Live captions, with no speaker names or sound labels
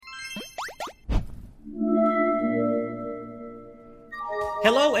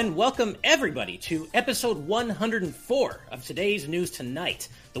Hello and welcome everybody to episode 104 of today's News Tonight,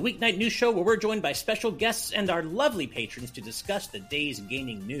 the weeknight news show where we're joined by special guests and our lovely patrons to discuss the day's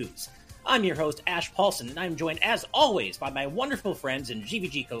gaming news. I'm your host, Ash Paulson, and I'm joined as always by my wonderful friends and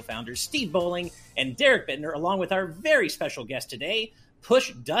GVG co-founders Steve Bowling and Derek Bittner, along with our very special guest today,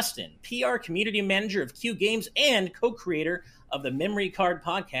 Push Dustin, PR community manager of Q Games and co-creator of the Memory Card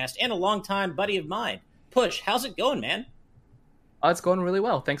podcast and a longtime buddy of mine. Push, how's it going, man? It's going really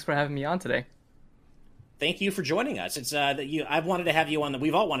well. Thanks for having me on today. Thank you for joining us. It's I've wanted to have you on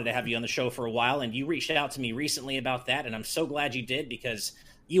we've all wanted to have you on the show for a while, and you reached out to me recently about that, and I'm so glad you did because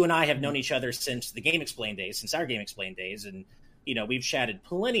you and I have known each other since the Game Explained days, since our Game Explained days, and we've chatted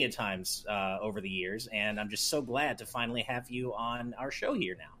plenty of times over the years, and I'm just so glad to finally have you on our show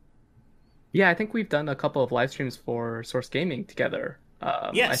here now. Yeah, I think we've done a couple of live streams for Source Gaming together.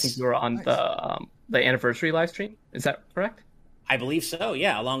 Yes. I think you were on the anniversary live stream. Is that correct? I believe so.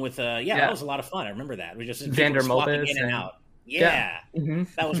 Yeah, along with that was a lot of fun. I remember that. We just Xander swapping in and out. Yeah. Mm-hmm.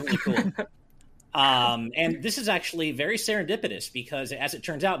 That was really cool. And this is actually very serendipitous because, as it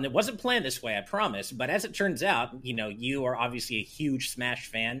turns out, and it wasn't planned this way, I promise, but as it turns out, you are obviously a huge Smash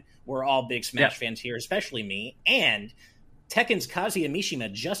fan. We're all big Smash fans here, especially me. And Tekken's Kazuya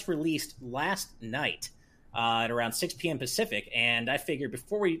Mishima just released last night at around 6 p.m. Pacific, and I figured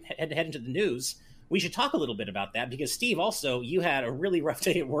before we head into the news, we should talk a little bit about that because, Steve, also, you had a really rough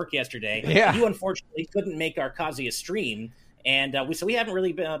day at work yesterday. Yeah. You, unfortunately, couldn't make our Kazuya stream, and we haven't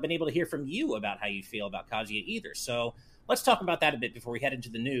really been able to hear from you about how you feel about Kazuya either. So let's talk about that a bit before we head into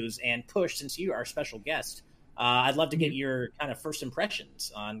the news. And Push, since you are our special guest, I'd love to get your kind of first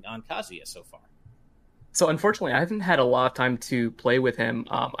impressions on Kazuya so far. So, unfortunately, I haven't had a lot of time to play with him.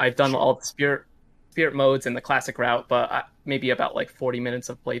 I've done all the spirit modes and the classic route, but maybe about 40 minutes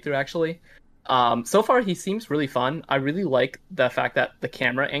of playthrough, actually. So far, he seems really fun. I really like the fact that the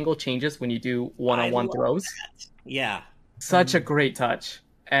camera angle changes when you do one-on-one throws. That. Yeah. Such a great touch.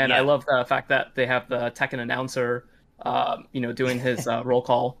 And yeah. I love the fact that they have the Tekken announcer, doing his roll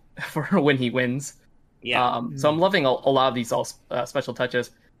call for when he wins. Yeah. So I'm loving a lot of these special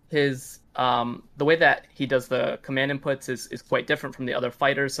touches. His the way that he does the command inputs is quite different from the other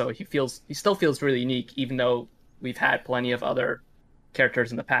fighters. So he still feels really unique, even though we've had plenty of other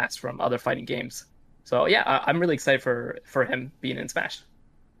characters in the past from other fighting games. So yeah, I'm really excited for him being in Smash.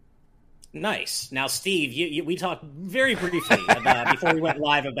 Nice. Now, Steve, we talked very briefly before we went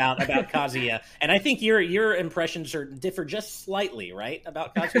live about Kazuya, and I think your impressions differ just slightly, right,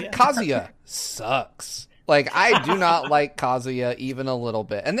 about Kazuya? Kazuya sucks. I do not like Kazuya even a little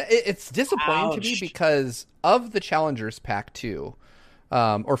bit, and it's disappointing to me because of the Challengers Pack 2,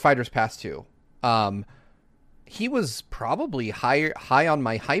 or Fighters Pass 2. He was probably high on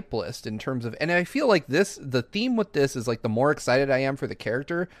my hype list in terms of, and I feel like the theme with this is the more excited I am for the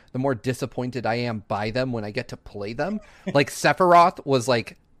character, the more disappointed I am by them when I get to play them. Sephiroth was a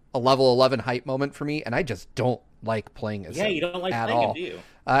level 11 hype moment for me, and I just don't like playing as him. You don't like at playing all. him, do you?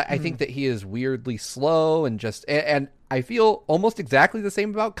 I think that he is weirdly slow and I feel almost exactly the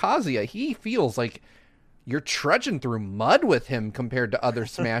same about Kazuya. He feels like you're trudging through mud with him compared to other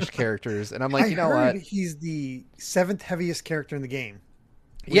Smash characters. And I'm like, what? He's the 7th heaviest character in the game.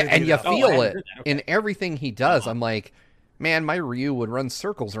 Yeah, and you feel it in everything he does. I'm like, man, my Ryu would run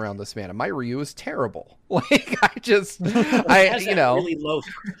circles around this man, and my Ryu is terrible. He has that really low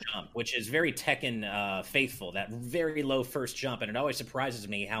first jump, which is very Tekken faithful, that very low first jump, and it always surprises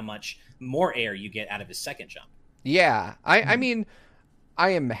me how much more air you get out of his second jump. Yeah, I mean,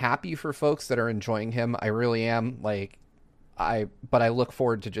 I am happy for folks that are enjoying him. I really am. But I look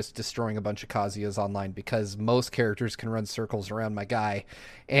forward to just destroying a bunch of Kazuyas online because most characters can run circles around my guy.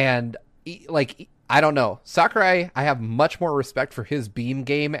 And I don't know. Sakurai, I have much more respect for his beam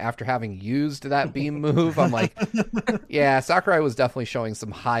game after having used that beam move. I'm like, yeah, Sakurai was definitely showing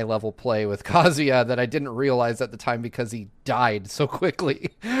some high level play with Kazuya that I didn't realize at the time because he died so quickly.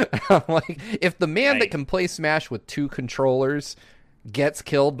 I'm like, if the man that can play Smash with 2 controllers gets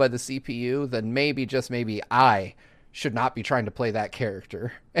killed by the CPU, then maybe, just maybe, I should not be trying to play that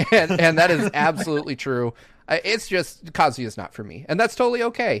character. And that is absolutely true. It's just, Kazuya's not for me. And that's totally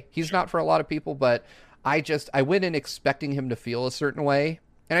okay. He's not for a lot of people, but I went in expecting him to feel a certain way.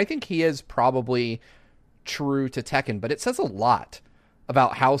 And I think he is probably true to Tekken, but it says a lot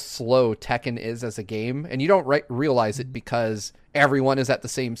about how slow Tekken is as a game. And you don't realize it because everyone is at the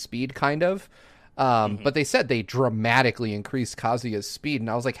same speed, kind of. But they said they dramatically increased Kazuya's speed, and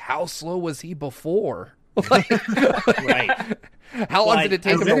I was like, how slow was he before? Right. How long did it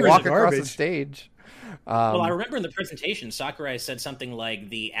take him to walk across the stage? Well, I remember in the presentation, Sakurai said something like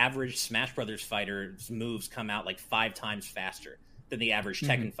the average Smash Brothers fighter's moves come out 5 times faster than the average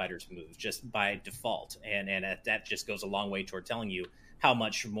Tekken fighter's moves just by default, and that just goes a long way toward telling you how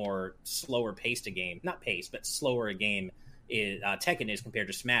much more slower paced a game, not paced, but slower a game is, Tekken is compared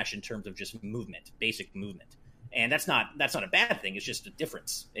to Smash in terms of just movement, basic movement. And that's not a bad thing. It's just a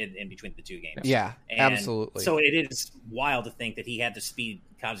difference in between the two games. Yeah, and absolutely. So it is wild to think that he had to speed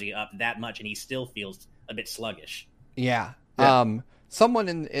Kazuya up that much, and he still feels a bit sluggish. Yeah.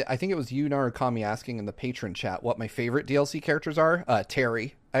 Someone I think it was you, Narukami, asking in the patron chat what my favorite DLC characters are.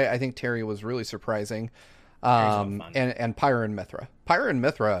 Terry. I think Terry was really surprising. And Pyra and Mithra. Pyra and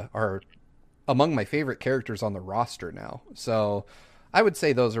Mithra are among my favorite characters on the roster now. So I would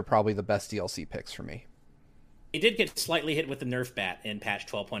say those are probably the best DLC picks for me. They did get slightly hit with the nerf bat in patch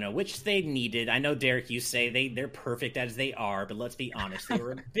 12.0, which they needed. I know, Derek, you say they're perfect as they are, but let's be honest, they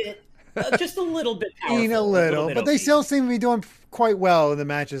were a bit, just a little bit powerful. A little but OP. they still seem to be doing quite well in the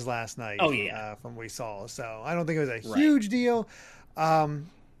matches last night. Oh, yeah. From what we saw. So I don't think it was a huge deal.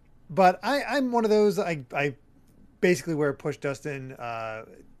 But I'm one of those, I basically where Push Dustin,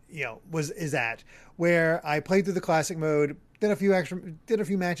 is at, where I played through the classic mode, did a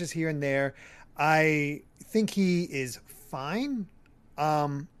few matches here and there. I think he is fine.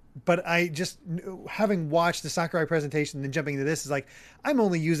 But I just, having watched the Sakurai presentation and then jumping into this, is like, I'm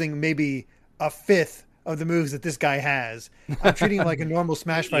only using maybe a fifth of the moves that this guy has. I'm treating him like a normal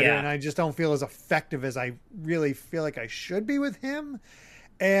Smash fighter, and I just don't feel as effective as I really feel like I should be with him.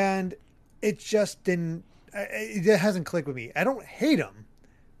 And it just didn't, it hasn't clicked with me. I don't hate him,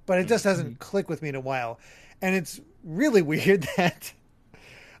 but it just hasn't clicked with me in a while. And it's really weird that,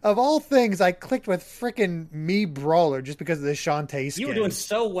 of all things, I clicked with frickin' Mii Brawler just because of the Shantae skin. You were doing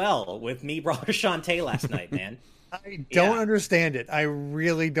so well with Mii Brawler Shantae last night, man. I don't understand it. I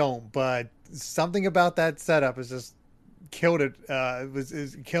really don't. But something about that setup has just killed it.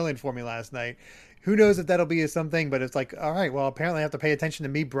 Is killing for me last night. Who knows if that'll be something? But it's like, all right, well, apparently I have to pay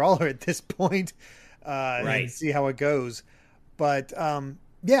attention to Mii Brawler at this point, and see how it goes. But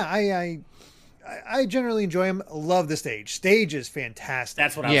I generally enjoy him. Love the stage. Stage is fantastic.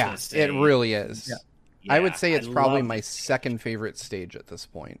 That's what I was going to say. It really is. Yeah. I would say it's probably my second favorite stage at this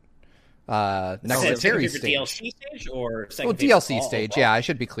point. Next to Terry's stage. DLC stage or second DLC stage. Yeah, I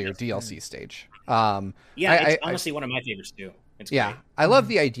should be clear. DLC stage. It's honestly one of my favorites too. It's great. I love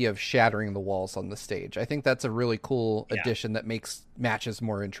the idea of shattering the walls on the stage. I think that's a really cool addition that makes matches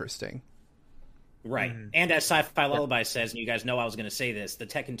more interesting. Right. And as Sci-Fi Lullaby says, and you guys know I was going to say this, the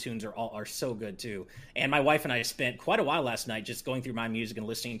Tekken tunes are so good too. And my wife and I spent quite a while last night just going through my music and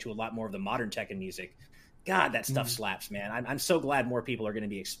listening to a lot more of the modern Tekken music. God, that stuff slaps, man. I'm so glad more people are going to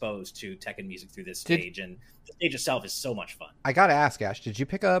be exposed to Tekken music through this stage. And the stage itself is so much fun. I got to ask, Ash, did you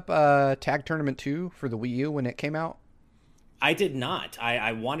pick up Tag Tournament 2 for the Wii U when it came out? I did not.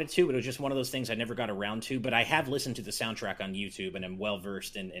 I wanted to, but it was just one of those things I never got around to. But I have listened to the soundtrack on YouTube, and I'm well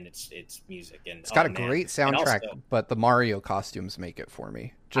versed in its music. And it's got a great soundtrack, but the Mario costumes make it for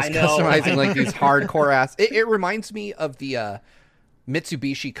me. Just customizing like these hardcore ass. It reminds me of the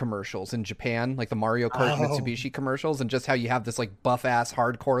Mitsubishi commercials in Japan, like the Mario Kart Mitsubishi commercials, and just how you have this like buff ass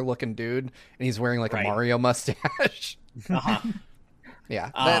hardcore looking dude, and he's wearing like a Mario mustache.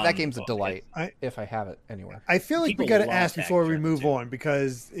 Yeah, that game's a delight if I have it anywhere. I feel like we got to ask before we move on,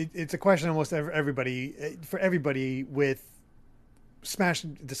 because it's a question almost everybody, for everybody with Smash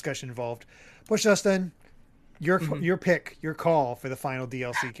discussion involved. Push Dustin, your pick, your call for the final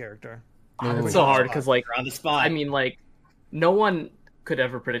DLC character. It's so hard because on the spot. I mean, no one could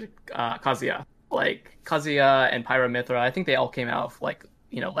ever predict Kazuya. Like Kazuya and Pyra Mithra, I think they all came out of left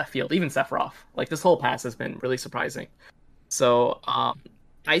field. Even Sephiroth. Like this whole pass has been really surprising. So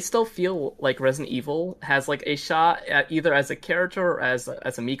I still feel like Resident Evil has like a shot at either as a character or as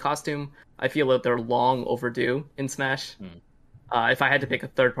a Mii costume. I feel that they're long overdue in Smash. If I had to pick a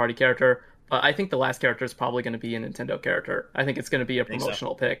third-party character, but I think the last character is probably going to be a Nintendo character. I think it's going to be a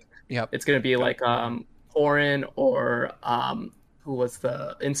promotional pick. Yep. It's going to be like Auron or who was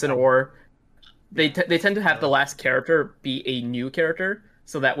the Incineroar. They tend to have the last character be a new character,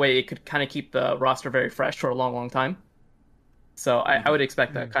 so that way it could kind of keep the roster very fresh for a long, long time. So I would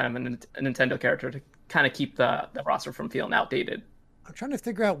expect that kind of a Nintendo character to kind of keep the roster from feeling outdated. I'm trying to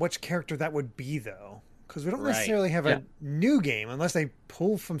figure out which character that would be, though, because we don't necessarily have a new game unless they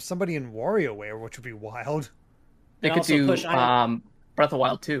pull from somebody in WarioWare, which would be wild. They could do Breath of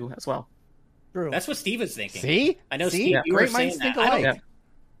Wild 2 as well. True. That's what Steve is thinking. See? I know, Steve, you were saying that.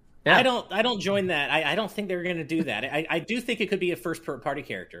 Yeah. I don't join that. I don't think they're going to do that. I do think it could be a first-party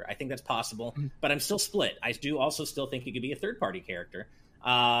character. I think that's possible, but I'm still split. I do also still think it could be a third-party character.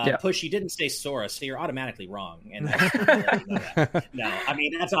 Push, you didn't say Sora, so you're automatically wrong. And no, I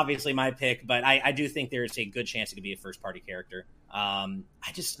mean, that's obviously my pick, but I do think there is a good chance it could be a first-party character.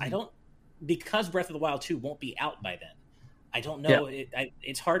 I don't, because Breath of the Wild 2 won't be out by then. I don't know. Yeah.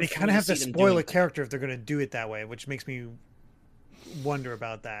 It's hard. They kind of have to spoil a character if they're going to do it that way, which makes me wonder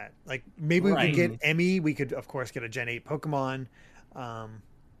about that. Like maybe we could get Emmy. We could, of course, get a Gen 8 Pokemon.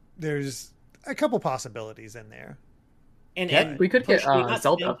 There's a couple possibilities in there. And we could get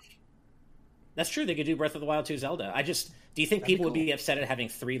Zelda. That's true. They could do Breath of the Wild 2 Zelda. Do you think people would be upset at having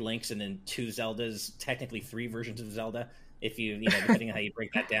 3 Links and then 2 Zeldas, technically 3 versions of Zelda? If you know, depending on how you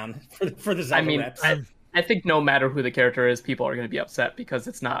break that down for the Zelda reps. I think no matter who the character is, people are going to be upset because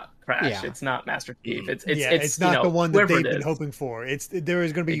it's not Crash, it's not Master Chief, it's not the one that they've been hoping for. There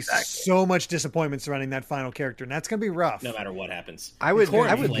is going to be so much disappointment surrounding that final character, and that's going to be rough. No matter what happens, I would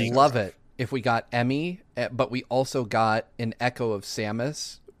love it if we got Emmy, but we also got an Echo of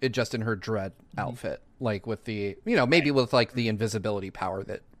Samus, just in her Dread outfit, like with the maybe with like the invisibility power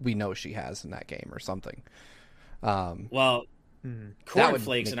that we know she has in that game or something.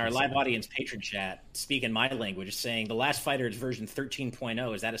 Cornflakes in our live audience patron chat, speaking my language, is saying The Last Fighter is version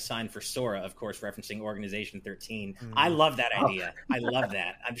 13.0. Is that a sign for Sora? Of course, referencing Organization 13. I love that idea. I love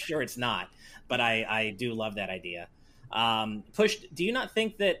that. I'm sure it's not, but I do love that idea. Push, do you not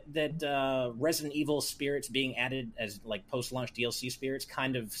think that Resident Evil spirits being added as like post-launch DLC spirits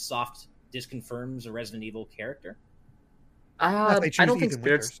kind of soft disconfirms a Resident Evil character? I don't think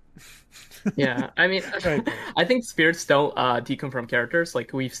spirits. Yeah, I mean, I think spirits don't deconfirm characters.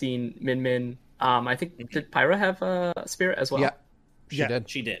 Like we've seen Min Min. I think did Pyra have a spirit as well? Yeah,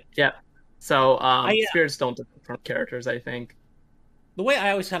 she did. Yeah. So spirits don't deconfirm characters. I think the way I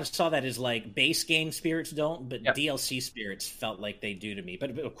always kind of saw that is like base game spirits don't, but DLC spirits felt like they do to me.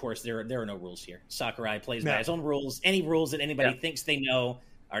 But of course, there are no rules here. Sakurai plays by his own rules. Any rules that anybody thinks they know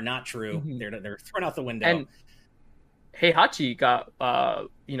are not true. They're thrown out the window. And Heihachi got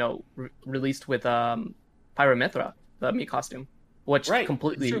released with Pyra/Mythra, the Mii costume, which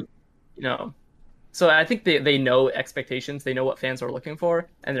completely so I think they know expectations, they know what fans are looking for,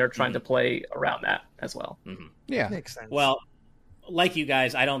 and they're trying to play around that as well. Yeah, makes sense. Well, like you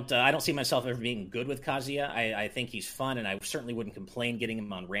guys, I don't see myself ever being good with Kazuya. I think he's fun, and I certainly wouldn't complain getting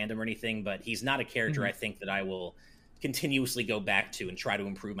him on random or anything, but he's not a character I think that I will continuously go back to and try to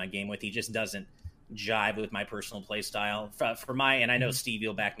improve my game with. He just doesn't jive with my personal play style. For my, and I know Steve,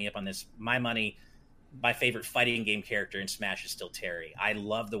 you'll back me up on this, my money, my favorite fighting game character in Smash is still Terry. I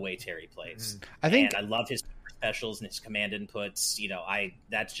love the way Terry plays. And I love his specials and his command inputs.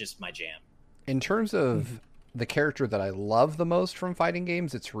 That's just my jam. In terms of the character that I love the most from fighting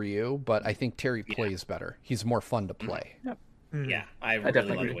games, it's Ryu, but I think Terry plays better. He's more fun to play. Yeah, I really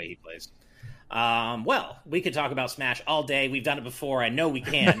love the way he plays. Well, we could talk about Smash all day. We've done it before. I know we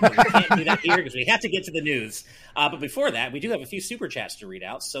can, but we can't do that here because we have to get to the news. But before that, we do have a few super chats to read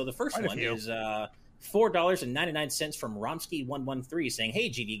out. So the first one is $4.99 from Romsky113 saying, "Hey,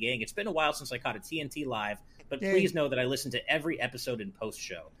 GD Gang, it's been a while since I caught a TNT live, but please know that I listen to every episode in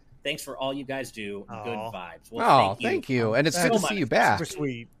post-show. Thanks for all you guys do. Good vibes." Well, thank you. And it's good to see you back. Super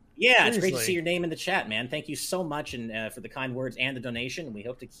sweet. Yeah, it's great to see your name in the chat, man. Thank you so much and for the kind words and the donation. And we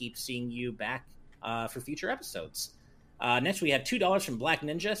hope to keep seeing you back for future episodes. Next, we have $2 from Black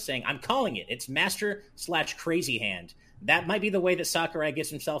Ninja saying, "I'm calling it. It's Master/Crazy Hand. That might be the way that Sakurai gets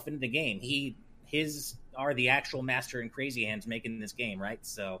himself into the game. His are the actual Master and Crazy Hands making this game, right?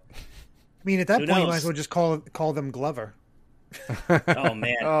 So, I mean, at that point, you might as well just call them Glover." Oh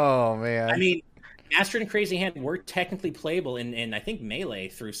man. I mean, Master and Crazy Hand were technically playable in I think Melee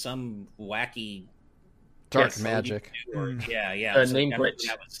through some wacky dark magic. Yeah. The name glitch.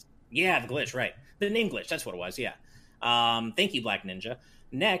 The glitch, right. The name glitch, that's what it was, yeah. Thank you, Black Ninja.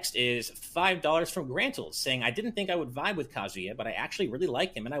 Next is $5 from Grantles saying, "I didn't think I would vibe with Kazuya, but I actually really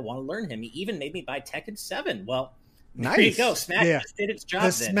like him and I want to learn him. He even made me buy Tekken 7. Well, nice. There you go. Smash just did its job.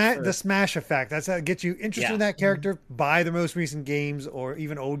 The Smash effect. That's how it gets you interested in that character. Buy the most recent games or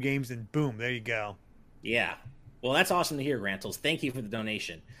even old games, and boom, there you go. Yeah. Well, that's awesome to hear, Grantles. Thank you for the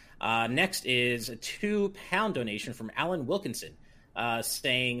donation. Next is a £2 donation from Alan Wilkinson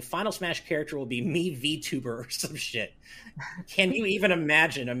saying, "Final Smash character will be me VTuber or some shit." Can you even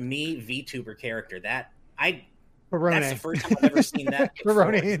imagine a me VTuber character? That's the first time I've ever seen that.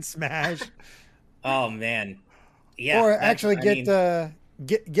 Perone in Smash. Oh man. Yeah. Or actually get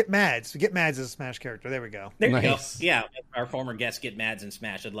Mads. Get Mads as a Smash character. There we go. There you go. Yeah, our former guest Get Mads in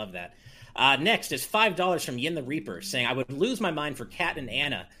Smash. I'd love that. Next is $5 from Yin the Reaper saying, "I would lose my mind for Kat and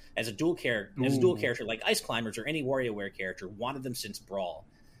Anna as a dual character like Ice Climbers or any WarioWare character. Wanted them since Brawl."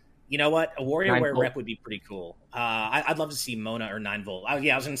 You know what? A WarioWare rep would be pretty cool. I'd love to see Mona or 9Volt. I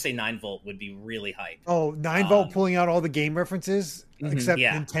was going to say 9Volt would be really hype. Oh, 9Volt pulling out all the game references except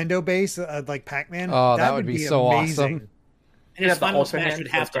Nintendo base, like Pac-Man. Oh, that would be so amazing. Awesome. And his have the final Ultra smash Hand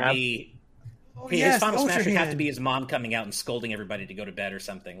would have to to grab. be. Oh, His yes, final Ultra smash would have to Hand. be his mom coming out and scolding everybody to go to bed or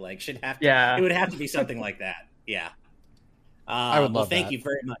something. Like, should have to. Yeah. It would have to be something like that. Yeah. I would love thank that. you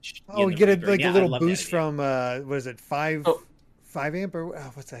very much. Oh, Ian the get a Reaper. like Yeah, a I little love that boost idea. from what is it, 5 Oh. amp or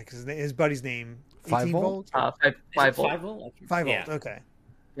what's that? Because his buddy's name 5 18 volt? volt. 5 volt. 5 volt. 5 Yeah. volt. Okay.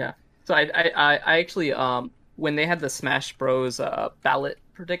 So I actually when they had the Smash Bros ballot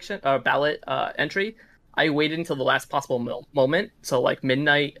entry, I waited until the last possible moment, so like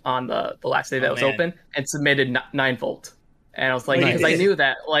midnight on the last day that Oh, was man. open, and submitted 9 volt. And I was like, Nice. because I knew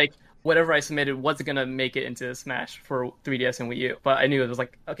that like whatever I submitted wasn't gonna make it into Smash for 3DS and Wii U, but I knew it was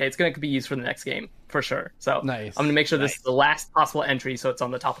like, okay, it's gonna be used for the next game for sure. So Nice. I'm gonna make sure this Nice. is the last possible entry, so it's on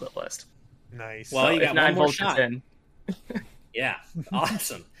the top of the list. Nice. Well, So you if got 9 one more volts shot. is in, Yeah,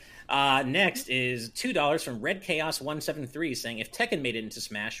 awesome. Next is $2 from Red Chaos 173 saying, if Tekken made it into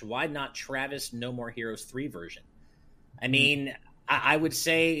Smash, why not Travis No More Heroes 3 version? I mean, I would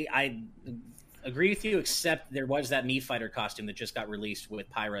say I agree with you, except there was that Mii Fighter costume that just got released with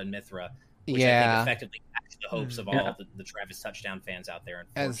Pyra and Mithra, which I Yeah. think effectively matched the hopes of all the Travis Touchdown fans out there,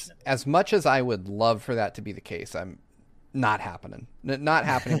 unfortunately. As much as I would love for that to be the case, I'm not happening. Not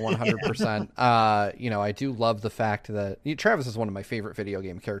happening 100%. I do love the fact that Travis is one of my favorite video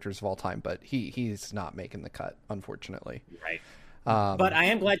game characters of all time, but he's not making the cut, unfortunately. Right. Um, But I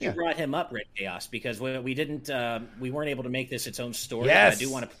am glad you yeah. brought him up, Red Chaos, because we weren't able to make this its own story. Yes. But I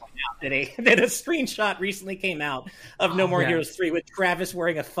do want to point out that a screenshot recently came out of No More yeah. Heroes 3 with Travis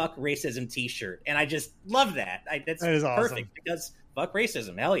wearing a "fuck racism" T-shirt, and I just love that. That's That is awesome. perfect because fuck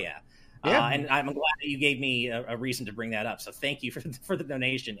racism, hell yeah. Yeah. And I'm glad that you gave me a reason to bring that up. So thank you for the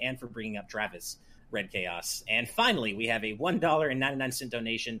donation and for bringing up Travis, Red Chaos. And finally, we have a $1.99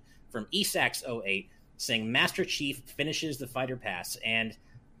 donation from Esax08 saying Master Chief finishes the Fighter Pass. And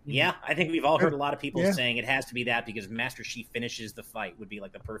yeah, I think we've all heard a lot of people Yeah. saying it has to be that because Master Chief finishes the fight would be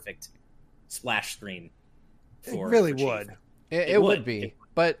like the perfect splash screen. It really for Chief. It It would would. be, It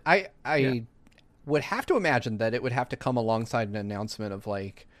but I would have to imagine that it would have to come alongside an announcement of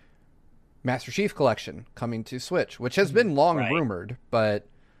like Master Chief Collection coming to Switch, which has been long Right. rumored, but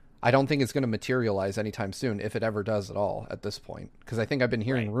I don't think it's going to materialize anytime soon, if it ever does at all at this point. Because I think I've been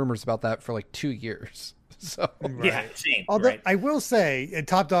hearing Right. rumors about that for like 2 years. So Yeah, Right. same. Although right? I will say,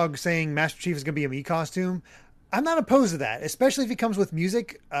 Top Dog saying Master Chief is going to be a Mii costume, I'm not opposed to that, especially if he comes with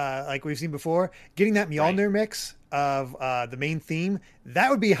music, like we've seen before. Getting that Mjolnir mix of the main theme,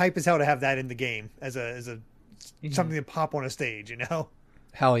 that would be hype as hell to have that in the game as a something to pop on a stage, you know?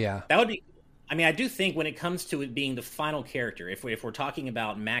 hell yeah. That would be. I mean, I do think when it comes to it being the final character, if we're talking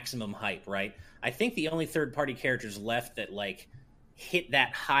about maximum hype, right? I think the only third-party characters left that like hit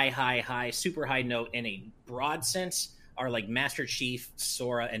that high, super high note in a broad sense are like Master Chief,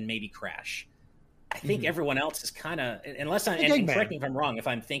 Sora, and maybe Crash. I think everyone else is kind of, unless I'm, and Eggman. correct me if I'm wrong, if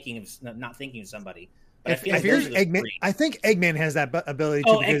I'm thinking of not thinking of somebody. But I If feel like you're those are the Eggman, three. I think Eggman has that ability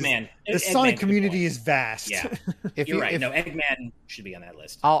Oh, to because Eggman. the Eggman's Sonic a good community point. is vast. Yeah, If you're you- right. if- No, Eggman should be on that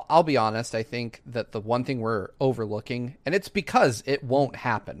list. I'll be honest. I think that the one thing we're overlooking, and it's because it won't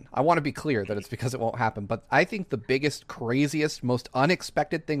happen. I want to be clear that it's because it won't happen. But I think the biggest, craziest, most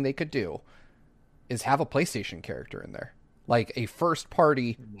unexpected thing they could do is have a PlayStation character in there, like a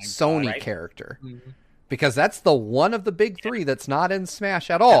first-party Sony right? character, because that's the one of the big three that's not in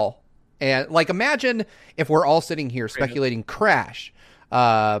Smash at all. And like, imagine if we're all sitting here speculating Crash,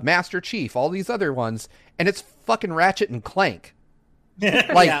 Master Chief, all these other ones, and it's fucking Ratchet and Clank.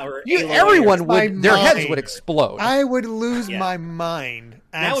 Like Yeah, or you, Aloy or- everyone My would, their heads mind. would explode. I would lose Yeah. my mind.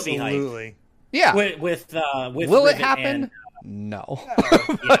 That would be hype. Absolutely. Yeah, with will it Rivet happen? and, No.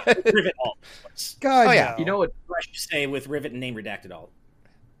 Rivet alt. God, Oh, yeah. no. you know what? I should say with Rivet and name redacted alt.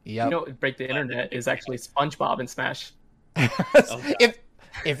 Yep. You know what would break the internet is actually SpongeBob in Smash.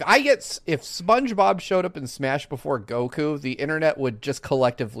 if SpongeBob showed up in Smash before Goku, the internet would just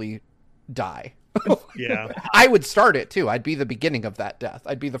collectively die. Yeah. I would start it too. I'd be the beginning of that death.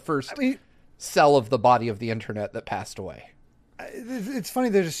 I'd be the first I mean, cell of the body of the internet that passed away. it's funny.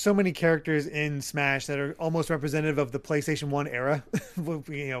 There's so many characters in Smash that are almost representative of the PlayStation 1 era.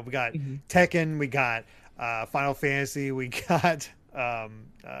 We got Tekken, we got Final Fantasy, we got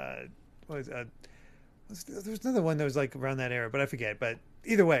there's another one that was like around that era, but I forget. But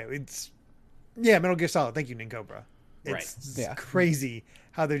either way, it's Metal Gear Solid. Thank you, Nincobra. It's Yeah. crazy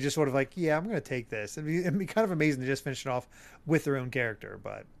how they're just sort of like, yeah, I'm going to take this. It'd be kind of amazing to just finish it off with their own character,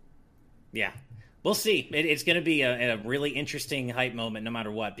 but Yeah, we'll see. It's going to be a really interesting hype moment, no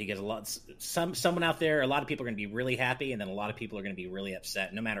matter what, because someone out there, a lot of people are going to be really happy, and then a lot of people are going to be really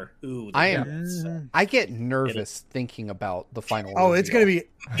upset, no matter who. I get nervous thinking about the final. oh, it's going to reveal.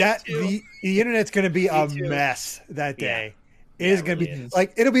 be that the internet's going to be a too. mess that day. It is going to be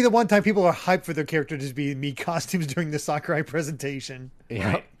like, it'll be the one time people are hyped for their character to be me costumes during the Sakurai presentation.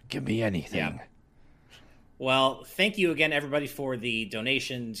 Yeah, Right. give me anything. Yeah. Well, thank you again, everybody, for the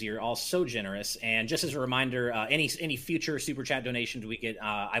donations. You're all so generous. And just as a reminder, any future Super Chat donations we get,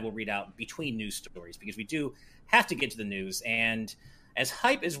 I will read out between news stories, because we do have to get to the news. And as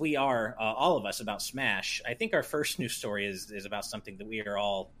hype as we are, all of us, about Smash, I think our first news story is about something that we are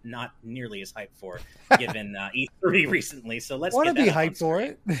all not nearly as hyped for, given E3 recently. So let's Want to get be that up on hyped for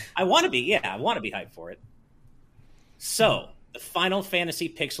screen. it. I want to be, yeah, I want to be hyped for it. So, the Final Fantasy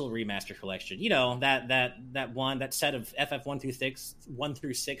Pixel Remaster Collection. You know, that set of FF 1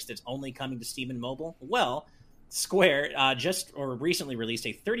 through 6 that's only coming to Steam and mobile. Well, Square recently released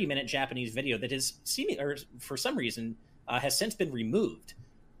a 30-minute Japanese video that is for some reason has since been removed.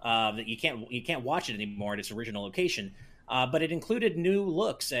 That you can't watch it anymore at its original location. But it included new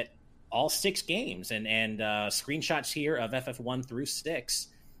looks at all 6 games and screenshots here of FF 1 through 6.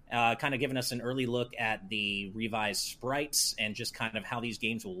 Kind of giving us an early look at the revised sprites and just kind of how these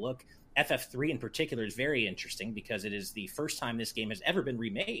games will look. FF3 in particular is very interesting because it is the first time this game has ever been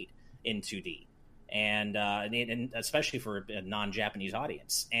remade in 2D, and especially for a non-Japanese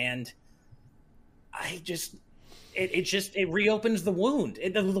audience. And it reopens the wound.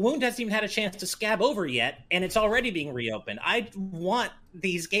 The wound hasn't even had a chance to scab over yet, and it's already being reopened. I want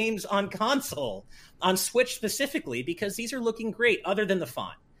these games on console, on Switch specifically, because these are looking great, other than the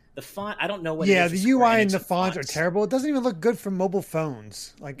font. The font, I don't know what. Yeah, it is the UI and the fonts fonts are terrible. It doesn't even look good for mobile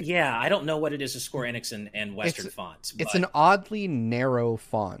phones. Yeah, I don't know what it is to Square Enix and Western fonts. It's an oddly narrow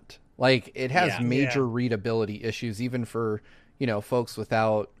font. Like, it has major readability issues, even for, folks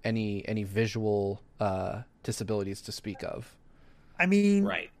without any visual disabilities to speak of. I mean,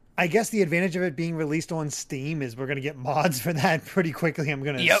 right. I guess the advantage of it being released on Steam is we're going to get mods for that pretty quickly, I'm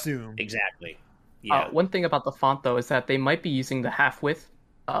going to assume. Exactly. Yeah. One thing about the font, though, is that they might be using the half-width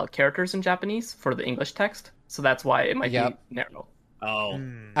characters in Japanese for the English text, so that's why it might be narrow. Oh,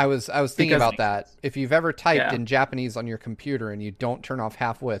 I was thinking about that. If you've ever typed in Japanese on your computer and you don't turn off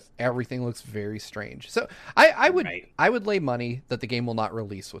half width, everything looks very strange. So I would lay money that the game will not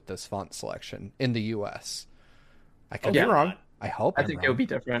release with this font selection in the US. I could be wrong. I hope. I think it would be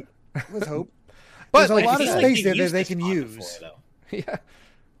different. Let's hope. But there's a lot of space there that used they this can font use. before, though. Yeah.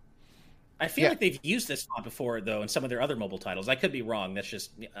 I feel like they've used this font before, though, in some of their other mobile titles. I could be wrong. That's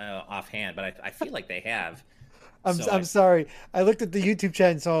just offhand, but I feel like they have. I'm sorry. I looked at the YouTube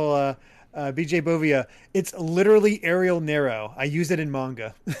chat and saw BJ Bovia. It's literally Arial Narrow. I use it in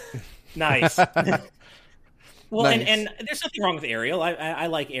manga. Nice. Well, Nice. and there's nothing wrong with Arial. I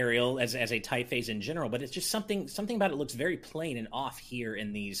like Arial as a typeface in general, but it's just something about it looks very plain and off here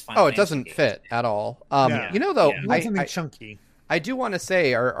in these Final it doesn't Fantasy fit at all. Yeah. Though, You want something chunky. I do want to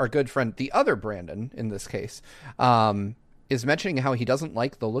say our good friend, the other Brandon in this case, is mentioning how he doesn't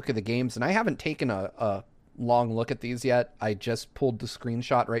like the look of the games, and I haven't taken a long look at these yet. I just pulled the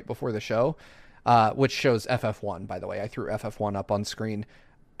screenshot right before the show, which shows FF1, by the way. I threw FF1 up on screen.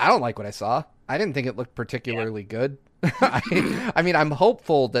 I don't like what I saw. I didn't think it looked particularly good. I mean, I'm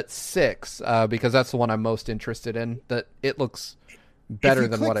hopeful that 6, because that's the one I'm most interested in, that it looks better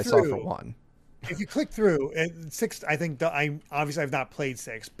than what I saw for 1. If you click through 6, I think obviously I've not played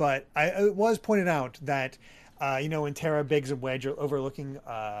 6, but it was pointed out that when Terra, Biggs, and Wedge are overlooking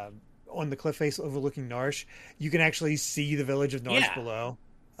on the cliff face overlooking Narsh, you can actually see the village of Narsh below,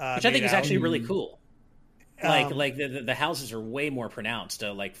 which I think is actually really cool. Like Um, the houses are way more pronounced,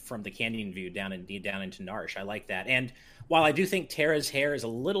 like from the canyon view down into Narsh. I like that. And while I do think Terra's hair is a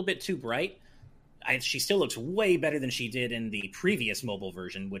little bit too bright, she still looks way better than she did in the previous mobile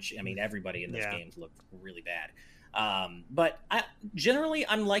version, which, I mean, everybody in those games looked really bad. But generally,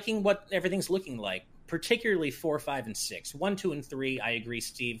 I'm liking what everything's looking like, particularly 4, 5, and 6. 1, 2, and 3, I agree,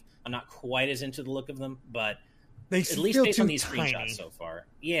 Steve. I'm not quite as into the look of them, but at least based on these screenshots so far.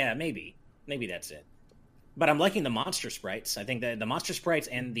 Yeah, maybe that's it. But I'm liking the monster sprites. I think that the monster sprites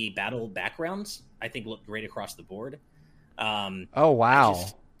and the battle backgrounds, I think, look great across the board. Oh, wow.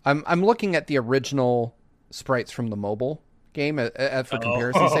 I'm looking at the original sprites from the mobile game for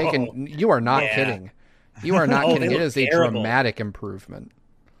comparison's sake, and you are not kidding. You are not kidding. It is a dramatic improvement.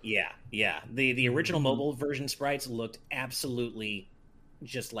 Yeah. The original mobile version sprites looked absolutely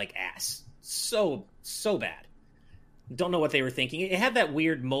just like ass. So bad. Don't know what they were thinking. It had that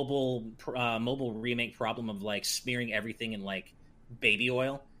weird mobile remake problem of like smearing everything in like baby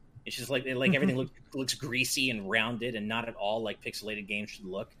oil. It's just like everything looks greasy and rounded and not at all like pixelated games should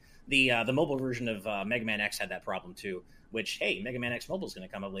look. The mobile version of Mega Man X had that problem too, which, hey, Mega Man X Mobile is going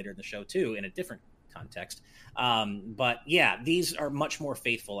to come up later in the show too in a different context. But yeah, these are much more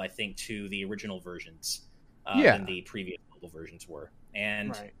faithful, I think, to the original versions than the previous mobile versions were.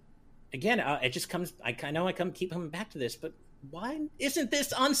 And Right. again, it just comes. I know I keep coming back to this, but why isn't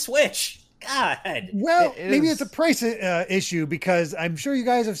this on Switch? God. Well, maybe it's a price issue because I'm sure you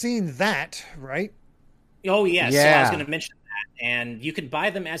guys have seen that, right? Oh yes, so I Yeah. was going to mention that, and you can buy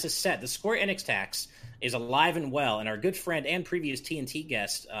them as a set. The Square Enix tax is alive and well, and our good friend and previous TNT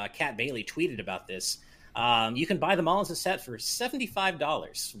guest, Kat Bailey, tweeted about this. You can buy them all as a set for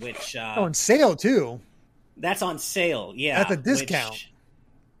 $75, which On sale too. that's on sale. Yeah, At the discount.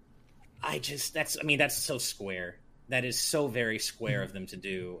 which that's so Square. That is so very Square of them to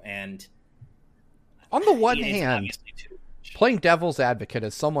do, and On the one it's hand, obviously too much. playing devil's advocate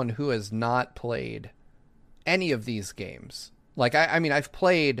as someone who has not played any of these games. Like, I mean, I've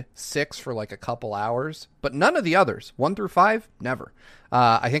played 6 for like a couple hours, but none of the others, 1 through 5, never.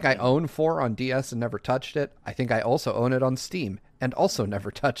 I think I own 4 on DS and never touched it. I think I also own it on Steam and also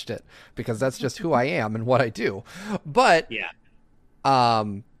never touched it because that's just who I am and what I do. But, Yeah,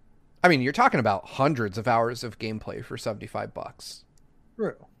 I mean, you're talking about hundreds of hours of gameplay for $75.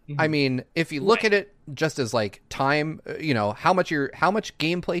 True. I mean, if you look at it just as like time, how much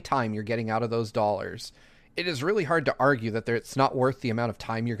gameplay time you're getting out of those dollars, it is really hard to argue that it's not worth the amount of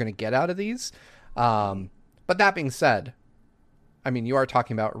time you're going to get out of these. But that being said, I mean, you are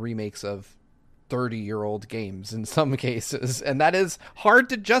talking about remakes of 30-year-old games in some cases, and that is hard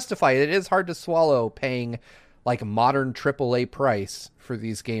to justify. It is hard to swallow paying like modern AAA price for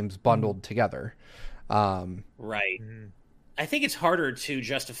these games bundled together. right. Mm-hmm. I think it's harder to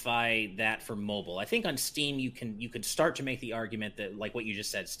justify that for mobile. I think on Steam you could start to make the argument that, like what you just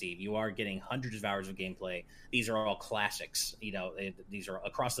said, Steve, you are getting hundreds of hours of gameplay. These are all classics. These are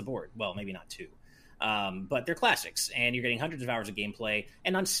across the board. Well, maybe not 2, but they're classics, and you're getting hundreds of hours of gameplay.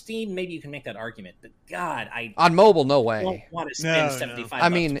 And on Steam, maybe you can make that argument. But God, I On mobile, no way. don't want to spend No. 75 I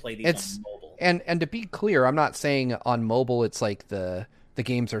bucks mean, to play these it's on mobile. and to be clear, I'm not saying on mobile it's like the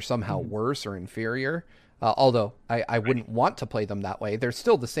games are somehow worse or inferior. Although I wouldn't want to play them that way. They're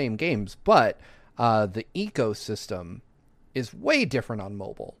still the same games, but the ecosystem is way different on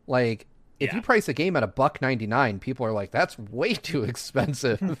mobile. Like, if Yeah. you price a game at $1.99, people are like, that's way too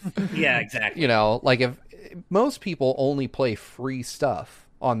expensive. Yeah, exactly. Like if most people only play free stuff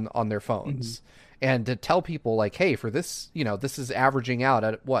on their phones. And to tell people like, hey, for this, this is averaging out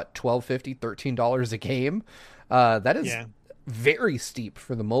at what, $12.50, $13 a game. That is very steep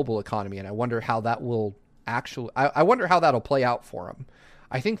for the mobile economy. And I wonder how that will I wonder how that'll play out for them.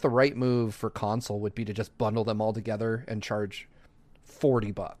 I think the right move for console would be to just bundle them all together and charge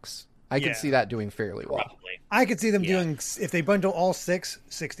 $40. I could see that doing fairly well. Probably. I could see them doing, if they bundle all 6,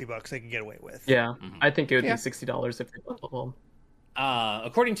 $60 they can get away with. Yeah, I think it would Yeah. be $60 if they bundle them.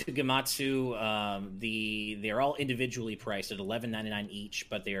 According to Gematsu, they're all individually priced at $11.99 each,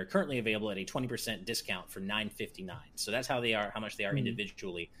 but they are currently available at a 20% discount for $9.59. So that's how much they are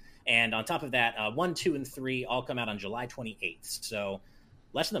individually. And on top of that, 1, 2, and 3 all come out on July 28th. So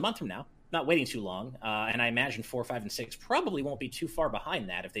less than a month from now. Not waiting too long. And I imagine 4, 5, and 6 probably won't be too far behind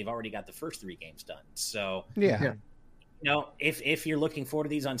that if they've already got the first 3 games done. So Yeah. if you're looking forward to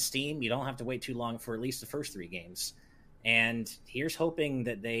these on Steam, you don't have to wait too long for at least the first 3 games. And here's hoping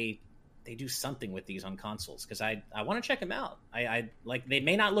that they do something with these on consoles, because I want to check them out. I like, they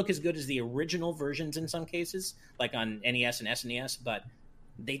may not look as good as the original versions in some cases, like on NES and SNES, but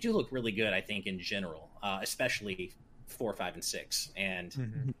they do look really good, I think, in general, especially 4, 5, and 6.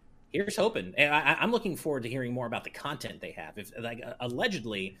 And here's hoping. I'm looking forward to hearing more about the content they have. If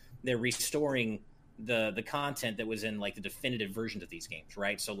allegedly they're restoring the content that was in like the definitive versions of these games,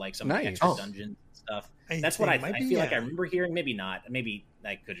 right? So like some of the extra dungeons and stuff. That's what I feel like I remember hearing. Maybe not. Maybe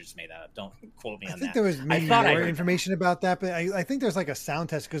I could have just made that up. Don't quote me on that. I think there was maybe more information about that, but I think there's like a sound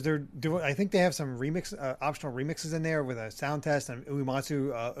test because they're doing. I think they have some optional remixes in there with a sound test, and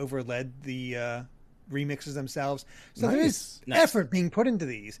Uematsu overled the remixes themselves. So there is effort being put into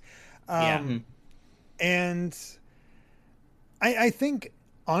these. And I think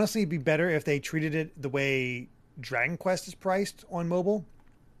honestly it'd be better if they treated it the way Dragon Quest is priced on mobile,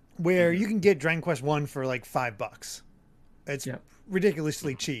 where you can get Dragon Quest 1 for like $5. It's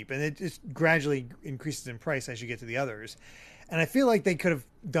ridiculously cheap, and it just gradually increases in price as you get to the others. And I feel like they could have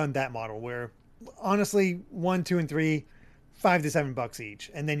done that model where honestly 1, 2, and 3, $5 to $7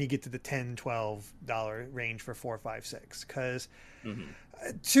 each, and then you get to the $10, $12 range for 4, 5, 6. Because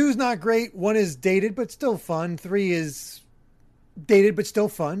 2's not great. 1 is dated but still fun. 3 is dated but still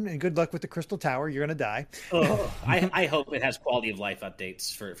fun. And good luck with the Crystal Tower. You're gonna die. I hope it has quality of life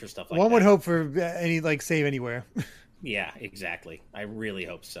updates for stuff like that. One would hope for any like save anywhere. Yeah, exactly. I really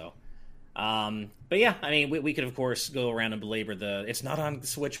hope so. But yeah, I mean, we could of course go around and belabor it's not on the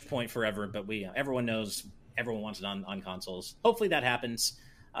Switch point forever, but everyone knows everyone wants it on consoles. Hopefully that happens.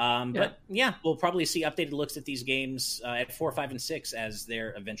 But yeah, we'll probably see updated looks at these games at 4, 5, and 6 as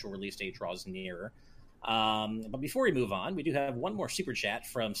their eventual release date draws nearer. But before we move on, we do have one more super chat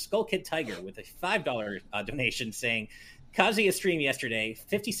from Skull Kid Tiger with a $5 donation saying, Kazuya stream yesterday,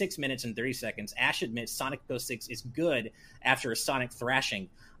 56 minutes and 30 seconds. Ash admits Sonic 06 is good after a Sonic thrashing.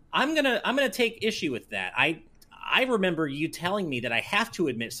 I'm gonna take issue with that. I remember you telling me that I have to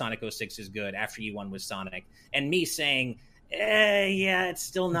admit Sonic 06 is good after you won with Sonic, and me saying, yeah, it's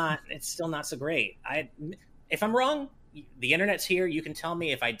still not so great. If I'm wrong, the internet's here. You can tell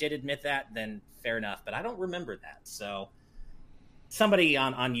me. If I did admit that, then fair enough. But I don't remember that. So somebody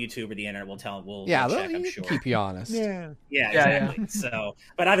on YouTube or the internet will check, I'm sure. Keep you honest. Yeah, exactly. So,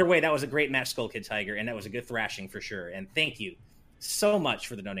 but either way, that was a great match, Skull Kid Tiger, and that was a good thrashing for sure. And thank you so much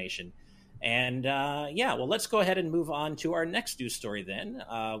for the donation. And well, let's go ahead and move on to our next news story then,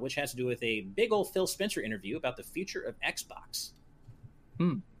 which has to do with a big old Phil Spencer interview about the future of Xbox.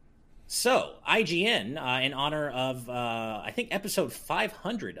 So IGN, in honor of, I think, episode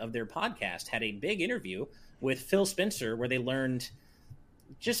 500 of their podcast, had a big interview with Phil Spencer where they learned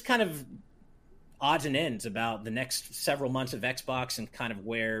just kind of odds and ends about the next several months of Xbox and kind of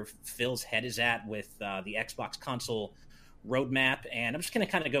where Phil's head is at with the Xbox console roadmap. And I'm just going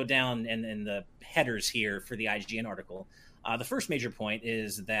to kind of go down in the headers here for the IGN article. The first major point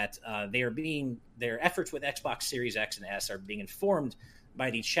is that their efforts with Xbox Series X and S are being informed by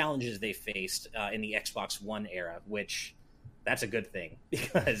the challenges they faced in the Xbox One era, which that's a good thing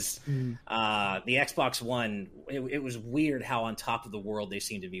because the Xbox One, it was weird how on top of the world they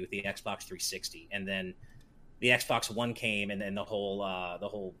seemed to be with the Xbox 360. And then the Xbox One came, and then the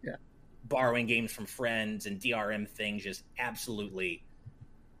whole borrowing games from friends and DRM thing just absolutely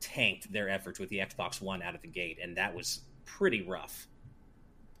tanked their efforts with the Xbox One out of the gate, and that was pretty rough.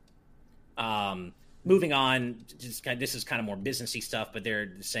 Moving on, this is kind of more businessy stuff, but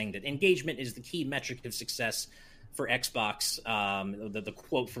they're saying that engagement is the key metric of success for Xbox. The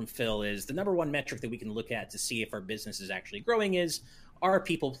quote from Phil is, the number one metric that we can look at to see if our business is actually growing is, are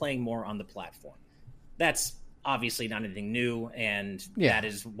people playing more on the platform? That's obviously not anything new, and that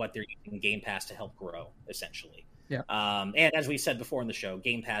is what they're using Game Pass to help grow, essentially. Yeah. And as we said before in the show,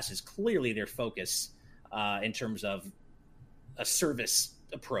 Game Pass is clearly their focus in terms of a service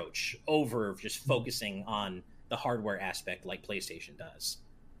approach over just focusing on the hardware aspect like PlayStation does.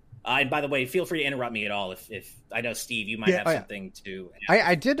 And by the way, feel free to interrupt me at all if I know, Steve, you might have something to add.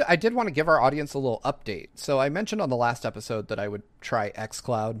 I did want to give our audience a little update. So I mentioned on the last episode that I would try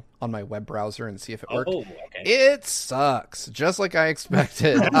xCloud on my web browser and see if it worked. Oh, okay. It sucks, just like I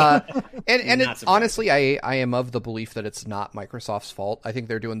expected. And honestly, I am of the belief that it's not Microsoft's fault. I think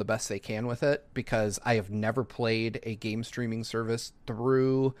they're doing the best they can with it because I have never played a game streaming service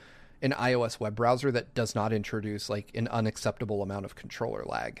through an iOS web browser that does not introduce like an unacceptable amount of controller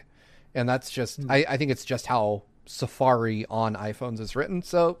lag. And that's just, I think it's just how Safari on iPhones is written.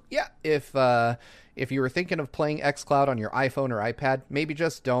 So yeah, if you were thinking of playing xCloud on your iPhone or iPad, maybe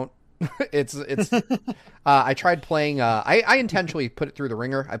just don't. it's I tried playing, I intentionally put it through the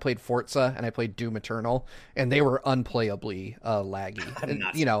ringer. I played Forza and I played Doom Eternal, and they were unplayably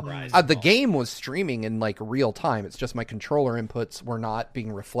laggy. The game was streaming in like real time. It's just my controller inputs were not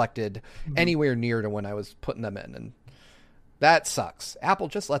being reflected anywhere near to when I was putting them in, and that sucks. Apple,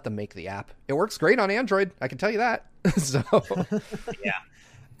 just let them make the app. It works great on Android, I can tell you that. So yeah.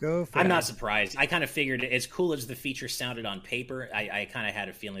 Go for I'm it. not surprised. I kind of figured, as cool as the feature sounded on paper, I kind of had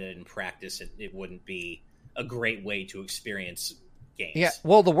a feeling that in practice it wouldn't be a great way to experience games. Yeah,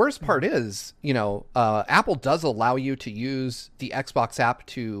 well, the worst part is, Apple does allow you to use the Xbox app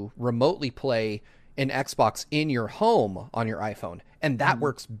to remotely play an Xbox in your home on your iPhone, and that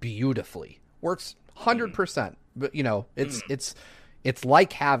works beautifully. Works 100%. But it's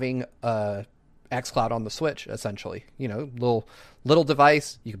like having a xCloud on the Switch, essentially. Little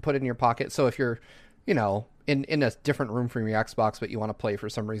device you can put it in your pocket. So if you're, in a different room from your Xbox, but you want to play for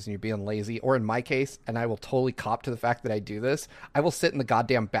some reason, you're being lazy, or in my case, and I will totally cop to the fact that I do this, I will sit in the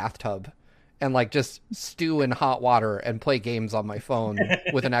goddamn bathtub and like just stew in hot water and play games on my phone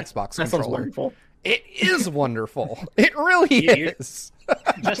with an Xbox That controller. sounds wonderful. It is wonderful. It really is.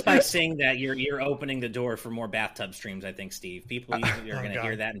 Just by saying that, you're opening the door for more bathtub streams, I think, Steve. People are going to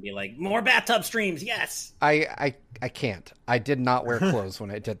hear that and be like, more bathtub streams, yes! I can't. I did not wear clothes when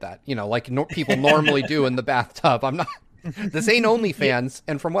I did that. People normally do in the bathtub. I'm not... This ain't OnlyFans,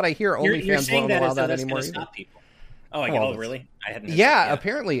 and from what I hear, OnlyFans won't allow that anymore. Stop people. Oh, really? I hadn't. Yeah,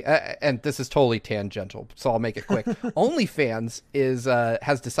 apparently, and this is totally tangential, so I'll make it quick. OnlyFans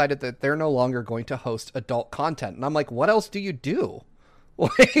has decided that they're no longer going to host adult content, and I'm like, what else do you do? Yeah,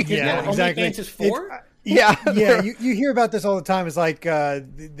 exactly. OnlyFans is for? Yeah, Yeah, you hear about this all the time. It's like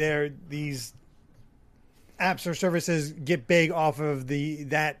these apps or services get big off of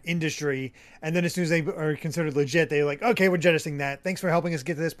that industry, and then as soon as they are considered legit, they're like, okay, we're jettisoning that. Thanks for helping us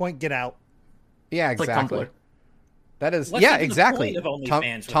get to this point. Get out. Yeah, It's exactly. like Tumblr. That is, What's yeah, even the exactly. point of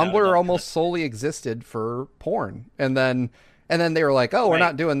OnlyFans without Tumblr adult almost solely existed for porn, and then they were like, "Oh, we're Right.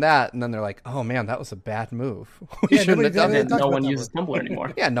 not doing that," and then they're like, "Oh man, that was a bad move. We Yeah, shouldn't have done nobody it." talks No about one Tumblr. uses Tumblr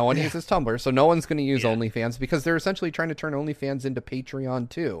anymore. Yeah, no one uses Tumblr, so no one's going to use Yeah. OnlyFans because they're essentially trying to turn OnlyFans into Patreon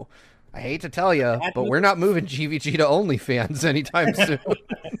too. I hate to tell you, Bad but move. we're not moving GVG to OnlyFans anytime soon.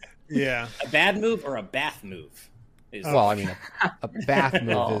 Yeah. A bad move or a bath move? Well, I mean, a bath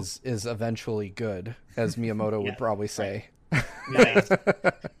move Oh. is eventually good, as Miyamoto would probably say. Nice.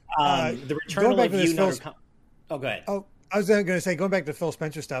 Uh, The return going back of to this you. Phil- Oh, go ahead. Oh, I was going to say, going back to Phil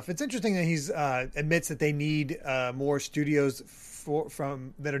Spencer stuff, it's interesting that he's admits that they need more studios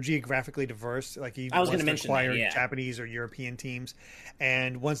from that are geographically diverse. Like he I was wants gonna to mention acquire that, yeah. Japanese or European teams,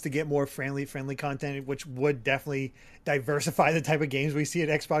 and wants to get more friendly content, which would definitely diversify the type of games we see at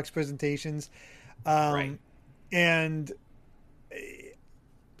Xbox presentations. Right. And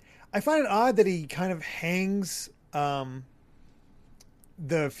I find it odd that he kind of hangs the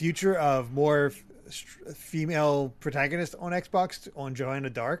future of more female protagonists on Xbox on Joanna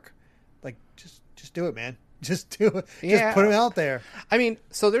Dark. Like, just do it, man. Just do it. Yeah. Just put them out there. I mean,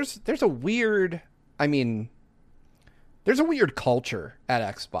 so there's a weird, there's a weird culture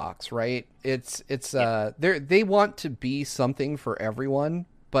at Xbox, right? It's they want to be something for everyone,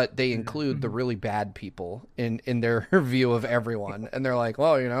 but they include the really bad people in their view of everyone. And they're like,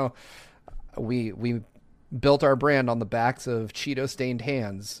 well, we built our brand on the backs of Cheeto stained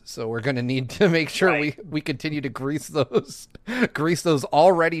hands, so we're going to need to make sure we continue to grease those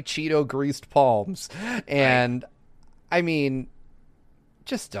already Cheeto greased palms. And I mean,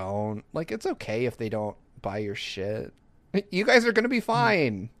 just don't. Like, it's okay if they don't buy your shit. You guys are going to be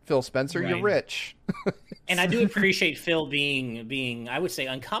fine, Phil Spencer. You're Right. rich. And I do appreciate Phil being, I would say,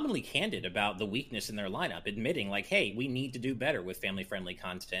 uncommonly candid about the weakness in their lineup, admitting like, hey, we need to do better with family-friendly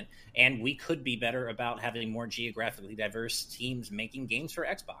content, and we could be better about having more geographically diverse teams making games for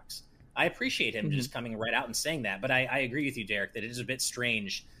Xbox. I appreciate him just coming right out and saying that, but I agree with you, Derek, that it is a bit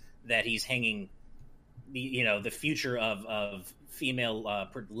strange that he's hanging the future of female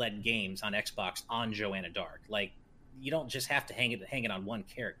led games on Xbox on Joanna Dark. Like, you don't just have to hang it on one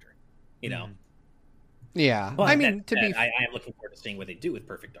character, Yeah. But I mean, I am looking forward to seeing what they do with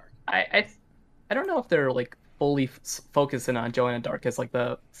Perfect Dark. I don't know if they're like fully focusing on Joanna Dark as like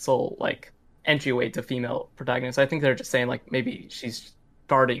the sole like entryway to female protagonists. I think they're just saying like maybe she's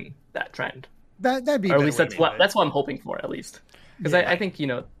starting that trend, That'd be, or a at better least way that's to do what it. that's what I'm hoping for, at least. Because I think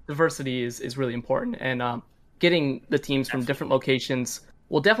diversity is really important, and getting the teams from different locations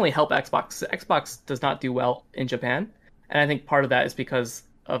will definitely help Xbox. Xbox does not do well in Japan, and I think part of that is because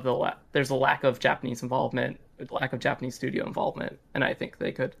of there's a lack of Japanese involvement, lack of Japanese studio involvement, and I think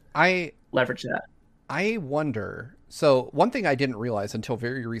they could leverage that. I wonder. So one thing I didn't realize until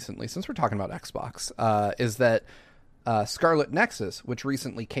very recently, since we're talking about Xbox, is that Scarlet Nexus, which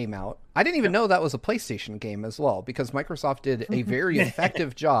recently came out, I didn't even know that was a PlayStation game as well, because Microsoft did a very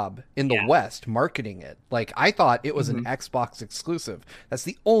effective job in the West marketing it. Like, I thought it was an Xbox exclusive. That's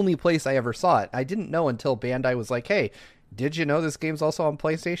the only place I ever saw it. I didn't know until Bandai was like, hey, did you know this game's also on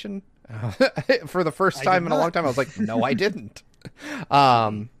PlayStation? For the first time in a long time, I was like, no, I didn't.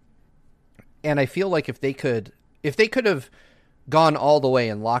 And I feel like if they could have gone all the way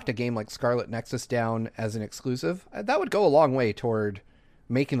and locked a game like Scarlet Nexus down as an exclusive, that would go a long way toward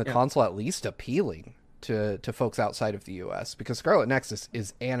making the console at least appealing to folks outside of the US, because Scarlet Nexus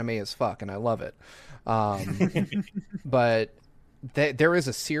is anime as fuck and I love it. But there is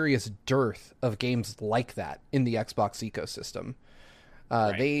a serious dearth of games like that in the Xbox ecosystem.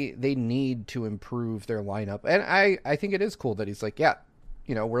 They need to improve their lineup. And I think it is cool that he's like, yeah,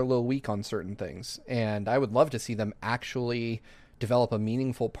 we're a little weak on certain things. And I would love to see them actually develop a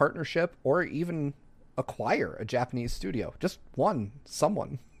meaningful partnership or even acquire a Japanese studio. Just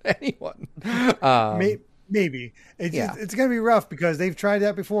someone, anyone. Maybe. It's going to be rough because they've tried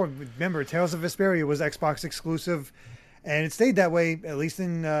that before. Remember, Tales of Vesperia was Xbox exclusive, and it stayed that way, at least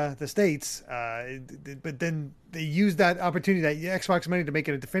in the States. But then they used that opportunity, that Xbox money, to make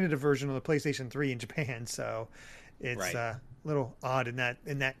it a definitive version of the PlayStation 3 in Japan. So it's a little odd in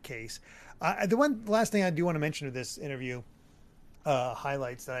that case. The last thing I do want to mention of this interview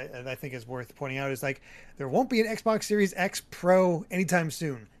highlights that I think is worth pointing out is, like, there won't be an Xbox Series X Pro anytime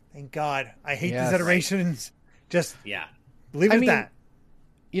soon. Thank God. I hate these iterations. Just leave it at that.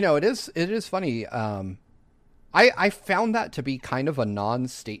 It is funny. I found that to be kind of a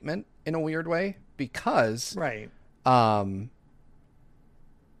non-statement in a weird way because Right.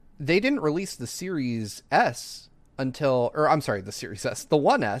 They didn't release the Series S until, or I'm sorry, the Series S, the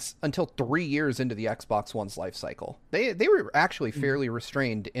One S, until 3 years into the Xbox One's life cycle. They were actually fairly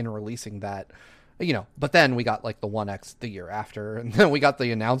restrained in releasing that, you know. But then we got like the One X the year after, and then we got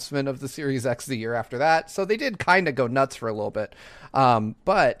the announcement of the Series X the year after that. So they did kind of go nuts for a little bit.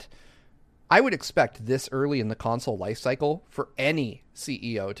 But I would expect this early in the console life cycle for any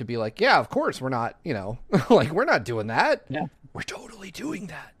CEO to be like, yeah, of course we're not, you know, like we're not doing that. Yeah. We're totally doing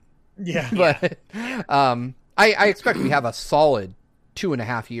that. Yeah. But I expect we have a solid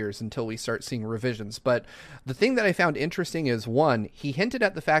 2.5 years until we start seeing revisions. But the thing that I found interesting is, one, he hinted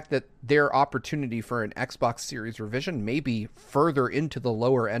at the fact that their opportunity for an Xbox Series revision may be further into the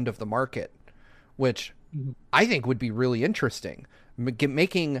lower end of the market, which I think would be really interesting.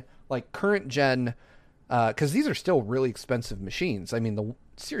 Making like current gen, because these are still really expensive machines. I mean, the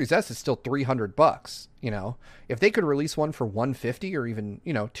Series S is still $300. You know, if they could release one for $150 or even,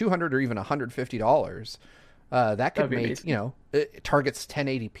 you know, $200 or even $150, that could make amazing. You know, it targets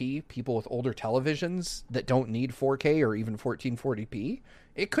 1080p people with older televisions that don't need 4K or even 1440p.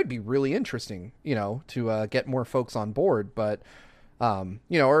 It could be really interesting, you know, to get more folks on board. But you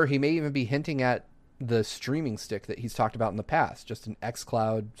know, or he may even be hinting at the streaming stick that he's talked about in the past, just an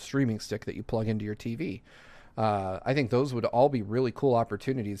xCloud streaming stick that you plug into your TV. I think those would all be really cool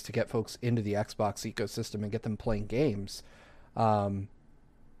opportunities to get folks into the Xbox ecosystem and get them playing games.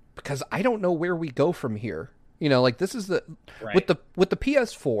 Because I don't know where we go from here. You know, like this is the right. with the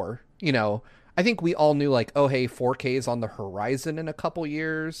PS4, you know, I think we all knew like, oh, hey, 4K is on the horizon in a couple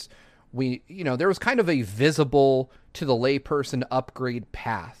years. You know, there was kind of a visible to the layperson upgrade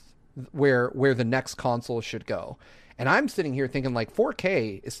path where the next console should go. And I'm sitting here thinking like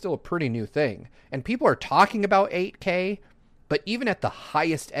 4K is still a pretty new thing. And people are talking about 8K, but even at the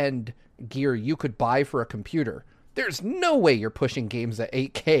highest end gear you could buy for a computer, there's no way you're pushing games at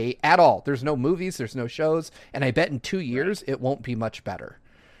 8K at all. There's no movies, there's no shows, and I bet in 2 years it won't be much better.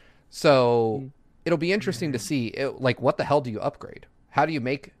 So it'll be interesting to see like what the hell do you upgrade? How do you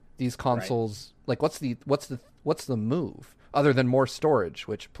make these consoles like what's the move other than more storage,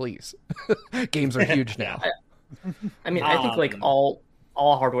 which please. Games are huge now. I mean, I think like all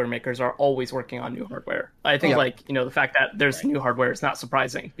hardware makers are always working on new hardware. I think like, you know, the fact that there's new hardware is not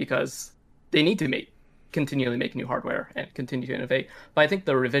surprising because they need to continually make new hardware and continue to innovate. But I think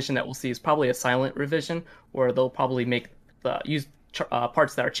the revision that we'll see is probably a silent revision where they'll probably use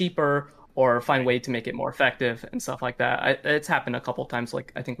parts that are cheaper or find a way to make it more effective and stuff like that. It's happened a couple of times,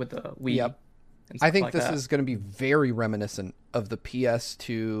 like I think with the Wii. Yep. I think this is going to be very reminiscent of the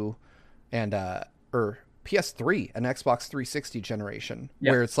PS2 and or PS3 and Xbox 360 generation,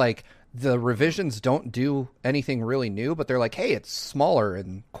 where it's like the revisions don't do anything really new, but they're like, hey, it's smaller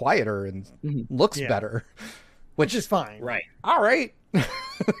and quieter and looks better, which is fine. Right. All right.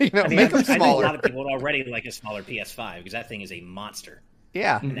 You know, I make them smaller. I think a lot of people already like a smaller PS5 because that thing is a monster.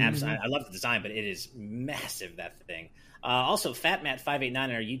 Yeah. And I love the design, but it is massive, that thing. Also, FatMat589 in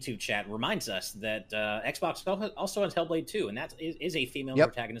our YouTube chat reminds us that Xbox also has Hellblade 2, and that is a female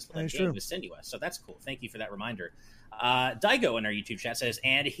protagonist-led game with Senua. So that's cool. Thank you for that reminder. Daigo in our YouTube chat says,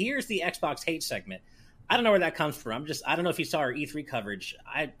 and here's the Xbox hate segment. I don't know where that comes from. I don't know if you saw our E3 coverage.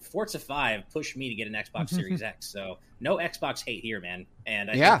 Forza 5 pushed me to get an Xbox Series X, so no Xbox hate here, man.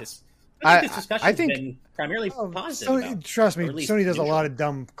 And I think this discussion has been primarily positive. Trust me, Sony does a lot of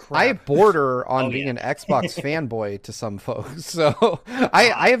dumb crap. I border on being an Xbox fanboy to some folks. So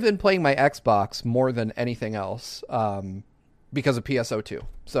I have been playing my Xbox more than anything else because of PSO2.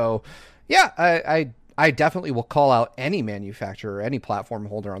 So yeah, I definitely will call out any manufacturer, any platform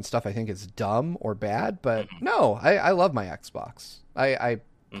holder on stuff I think is dumb or bad. But no, I love my Xbox. I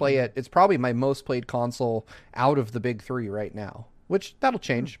play it. It's probably my most played console out of the big three right now. Which that'll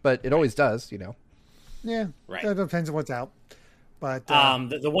change, but it always does, you know. Yeah, right. That depends on what's out. But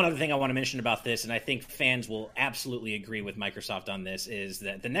the one other thing I want to mention about this, and I think fans will absolutely agree with Microsoft on this, is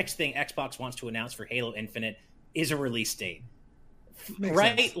that the next thing Xbox wants to announce for Halo Infinite is a release date.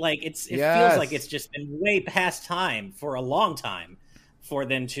 Right? Sense. Like it feels like it's just been way past time for a long time for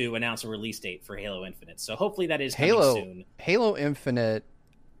them to announce a release date for Halo Infinite. So hopefully that is coming soon. Halo Infinite,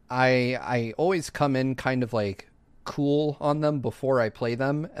 I always come in kind of like cool on them before I play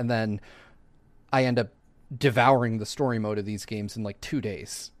them, and then I end up devouring the story mode of these games in like 2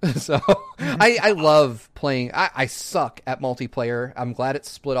 days. So I love playing. I suck at multiplayer. I'm glad it's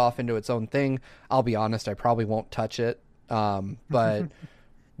split off into its own thing. I'll be honest, I probably won't touch it. But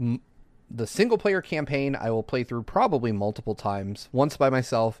the single player campaign I will play through probably multiple times, once by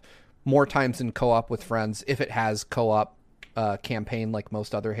myself, more times in co-op with friends if it has co-op campaign like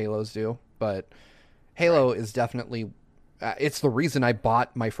most other Halos do. But Halo is definitely it's the reason I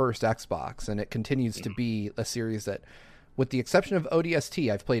bought my first Xbox, and it continues to be a series that, with the exception of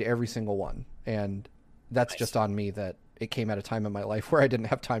ODST, I've played every single one, and that's just on me that it came at a time in my life where I didn't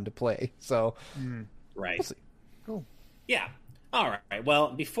have time to play. So, right. We'll see. Cool. Yeah. All right.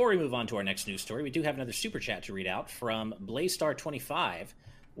 Well, before we move on to our next news story, we do have another super chat to read out from BlazeStar25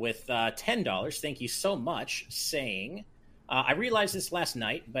 with $10. Thank you so much, saying, I realized this last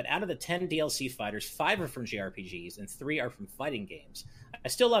night, but out of the 10 DLC fighters, 5 are from JRPGs and 3 are from fighting games. I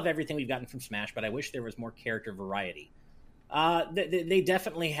still love everything we've gotten from Smash, but I wish there was more character variety. They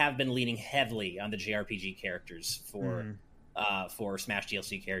definitely have been leaning heavily on the JRPG characters for Smash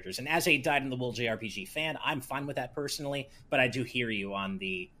DLC characters. And as a dyed-in-the-wool JRPG fan, I'm fine with that personally, but I do hear you on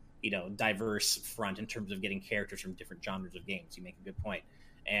the diverse front in terms of getting characters from different genres of games. You make a good point.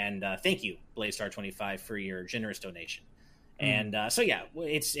 And thank you, BlazeStar25, for your generous donation. And so, yeah,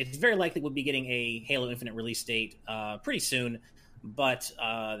 it's very likely we'll be getting a Halo Infinite release date pretty soon. But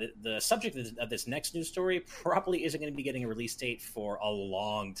the subject of this next news story probably isn't going to be getting a release date for a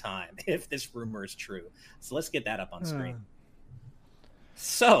long time, if this rumor is true. So let's get that up on screen.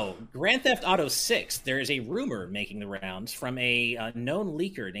 So, Grand Theft Auto 6, there is a rumor making the rounds from a known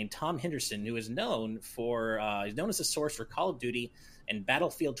leaker named Tom Henderson, who is known as a source for Call of Duty and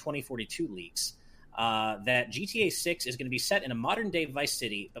Battlefield 2042 leaks. That GTA 6 is going to be set in a modern-day Vice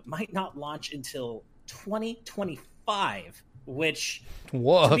City, but might not launch until 2025, which,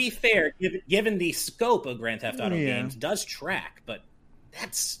 to be fair, given the scope of Grand Theft Auto games, does track, but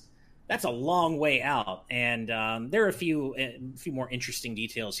that's a long way out. And there are a few more interesting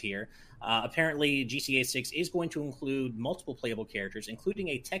details here. Apparently, GTA 6 is going to include multiple playable characters, including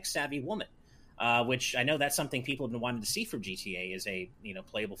a tech-savvy woman, which I know that's something people have been wanting to see from GTA, is a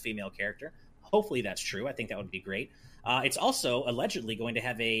playable female character. Hopefully that's true. I think that would be great. It's also allegedly going to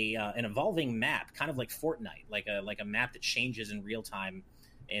have an evolving map, kind of like Fortnite, like a map that changes in real time,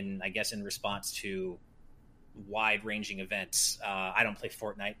 in response to wide-ranging events. I don't play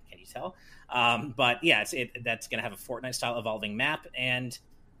Fortnite, can you tell? But yeah, that's going to have a Fortnite-style evolving map, and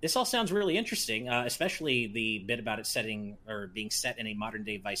this all sounds really interesting, especially the bit about it being set in a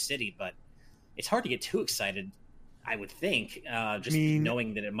modern-day Vice City. But it's hard to get too excited, I would think,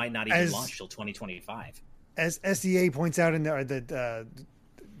 knowing that it might not even launch till 2025. As SEA points out in the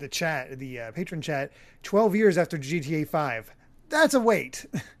chat, the patron chat, 12 years after GTA 5. That's a wait.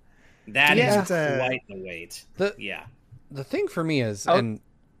 That is quite the wait. The thing for me is, go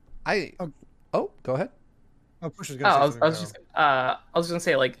ahead. Push was I was going to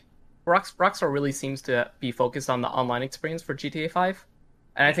say, like, Rockstar really seems to be focused on the online experience for GTA 5.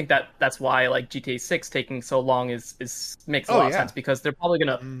 And I think that's why, like, GTA 6 taking so long makes a lot of sense, because they're probably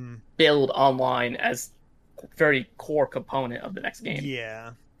going to build online as a very core component of the next game.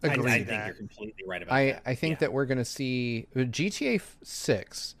 Yeah. Agreed. I think you're completely right about that. I think that we're going to see GTA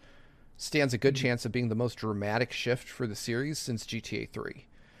 6 stands a good chance of being the most dramatic shift for the series since GTA 3.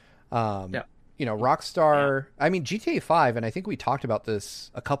 Rockstar, I mean, GTA 5, and I think we talked about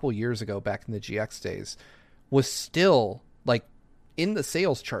this a couple years ago back in the GX days, was still, like, in the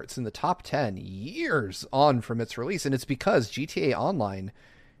sales charts in the top 10 years on from its release. And it's because GTA Online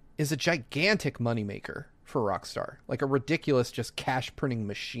is a gigantic moneymaker for Rockstar, like a ridiculous just cash printing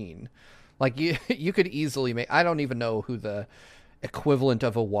machine. Like you could easily make, I don't even know who the equivalent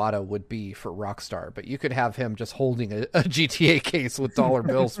of Iwata would be for Rockstar, but you could have him just holding a GTA case with dollar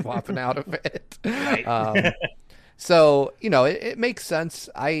bills popping out of it. Right. So, it makes sense.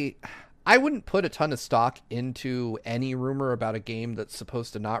 I wouldn't put a ton of stock into any rumor about a game that's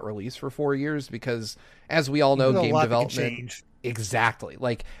supposed to not release for 4 years, because, as we all know, game development... Exactly.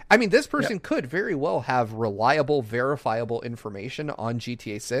 Like, I mean, this person could very well have reliable, verifiable information on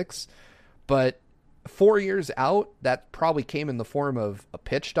GTA 6, but 4 years out, that probably came in the form of a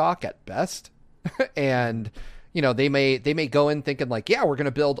pitch doc at best. And, they may go in thinking like, yeah, we're going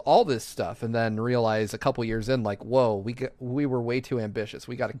to build all this stuff, and then realize a couple years in, like, whoa, we were way too ambitious.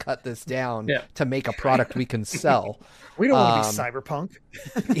 We got to cut this down to make a product we can sell. We don't want to be Cyberpunk.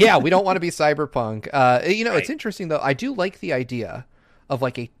 Yeah, we don't want to be Cyberpunk. It's interesting, though. I do like the idea of,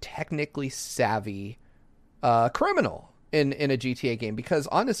 like, a technically savvy criminal in a GTA game, because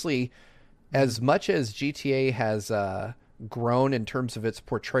honestly, as much as GTA has grown in terms of its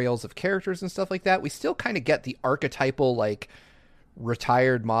portrayals of characters and stuff like that, we still kind of get the archetypal, like,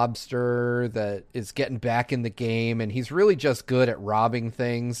 retired mobster that is getting back in the game, and he's really just good at robbing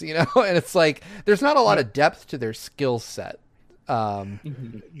things, and it's like there's not a lot of depth to their skill set. So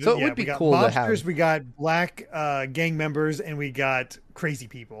it would be cool mobsters, to have. We got black gang members, and we got crazy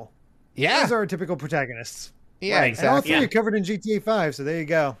people. Yeah. Those are our typical protagonists. Yeah, Right. exactly. And all three are covered in GTA 5, so there you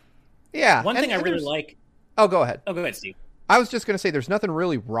go. Yeah. One thing I really there's- like. Oh, go ahead. Oh, go ahead, Steve. I was just going to say there's nothing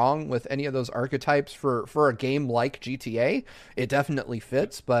really wrong with any of those archetypes for a game like GTA. It definitely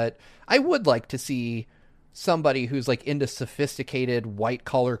fits, but I would like to see somebody who's like into sophisticated white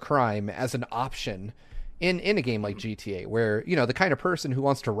collar crime as an option in a game like GTA, where, you know, the kind of person who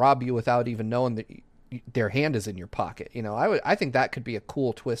wants to rob you without even knowing that their hand is in your pocket. You know, I think that could be a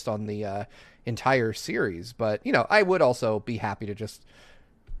cool twist on the entire series, but, you know, I would also be happy to just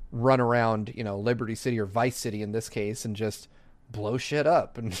run around, you know, Liberty City or Vice City in this case and just blow shit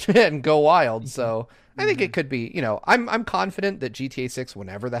up and go wild. So I think it could be, you know, I'm confident that GTA 6,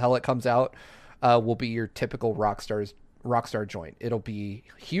 whenever the hell it comes out, will be your typical Rockstar joint. It'll be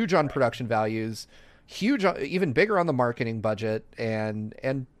huge on production values, huge, even bigger on the marketing budget, and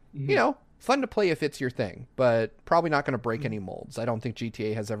you know, fun to play if it's your thing, but probably not going to break any molds. I don't think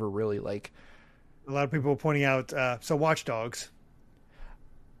GTA has ever really like. A lot of people pointing out, so Watch Dogs.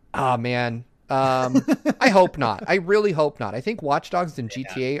 Oh man, I hope not. I really hope not. I think Watch Dogs and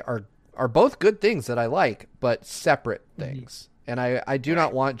GTA are both good things that I like, but separate things. And I do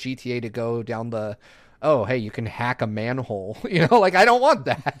not want GTA to go down the, oh, hey, you can hack a manhole. You know, like I don't want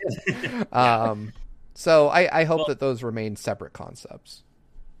that. So I hope that those remain separate concepts.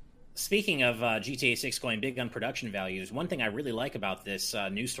 Speaking of GTA 6 going big on production values, one thing I really like about this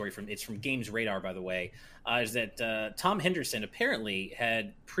news story from Games Radar, by the way, is that Tom Henderson apparently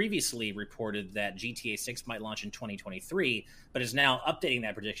had previously reported that GTA 6 might launch in 2023, but is now updating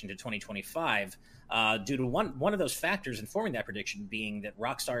that prediction to 2025 due to one of those factors informing that prediction being that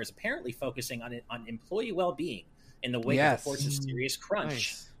Rockstar is apparently focusing on employee well-being in the wake of the Forza's serious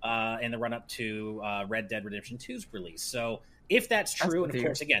crunch in the run-up to Red Dead Redemption 2's release. So if that's true, and of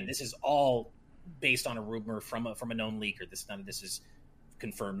course, again, this is all based on a rumor from a known leaker. None of this is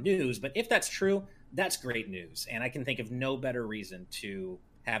confirmed news, but if that's true, that's great news. And I can think of no better reason to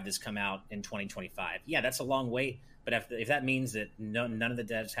have this come out in 2025. Yeah, that's a long wait, but if that means that none of the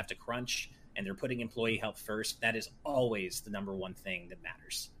devs have to crunch and they're putting employee health first, that is always the number one thing that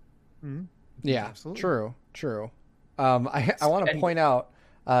matters. Mm-hmm. Yeah, absolutely. True. I want to point out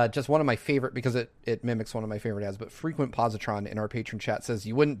just one of my favorite, because it mimics one of my favorite ads, but Frequent Positron in our patron chat says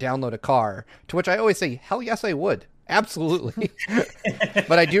you wouldn't download a car, to which I always say, hell yes, I would. Absolutely.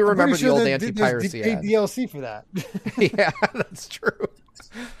 But I do remember the old anti-piracy ad. DLC for that. Yeah, that's true.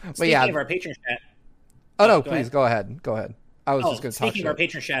 Speaking of our patron chat. Oh, no, please go ahead. I was just going to talk Speaking of our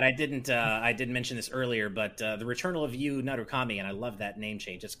patron chat, I didn't mention this earlier, but the Returnal of You Narukami, and I love that name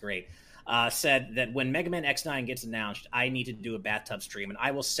change. It's great. Said that when Mega Man X9 gets announced, I need to do a bathtub stream. And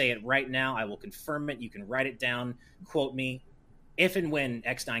I will say it right now. I will confirm it. You can write it down. Quote me. If and when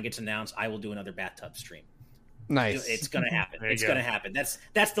X9 gets announced, I will do another bathtub stream. Nice. It's going to happen. It's go. going to happen.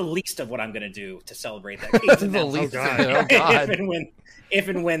 That's the least of what I'm going to do to celebrate that game's The least of it. Oh, Oh, God. if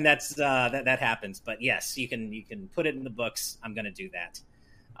and when that happens. But yes, you can put it in the books. I'm going to do that.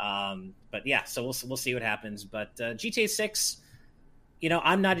 But yeah, so we'll see what happens. But GTA 6, you know,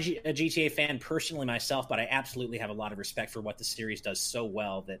 I'm not a GTA fan personally myself, but I absolutely have a lot of respect for what the series does so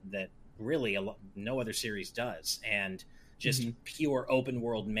well that really no other series does. And just pure open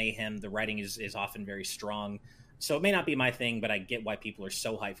world mayhem. The writing is often very strong. So it may not be my thing, but I get why people are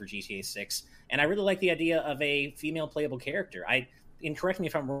so hyped for GTA 6. And I really like the idea of a female playable character. And correct me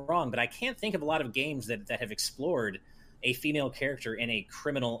if I'm wrong, but I can't think of a lot of games that have explored a female character in a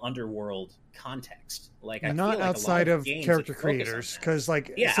criminal underworld context. Like, I not feel like outside a lot of games character that focus on creators, that. because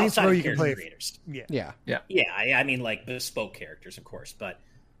like Yeah, Saints outside Row of you can play. creators. Yeah. I mean like bespoke characters, of course, but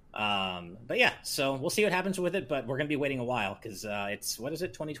yeah, so we'll see what happens with it, but we're going to be waiting a while because it's, what is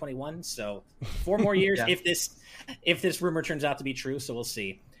it, 2021? So 4 more years if this rumor turns out to be true. So we'll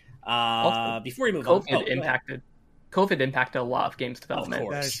see. Before we move on, COVID impacted a lot of games development. Of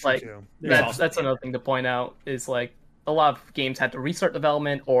course. That is true Like too. that's another thing to point out is like a lot of games had to restart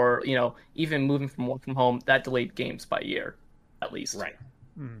development, or even moving from work from home that delayed games by a year, at least. Right.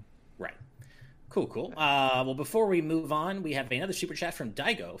 Right. Cool. Well, before we move on, we have another super chat from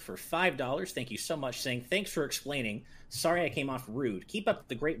Daigo for $5. Thank you so much, saying, thanks for explaining. Sorry I came off rude. Keep up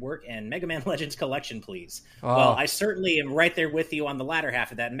the great work and Mega Man Legends Collection, please. Oh. Well, I certainly am right there with you on the latter half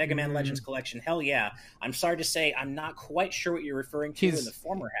of that. Mega Man Legends Collection, hell yeah. I'm sorry to say I'm not quite sure what you're referring to in the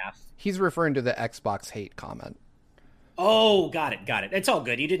former half. He's referring to the Xbox hate comment. Oh, got it. It's all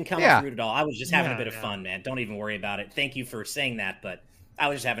good. You didn't come off rude at all. I was just having a bit of fun, man. Don't even worry about it. Thank you for saying that, but I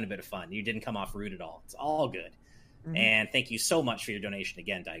was just having a bit of fun. You didn't come off rude at all. It's all good. And thank you so much for your donation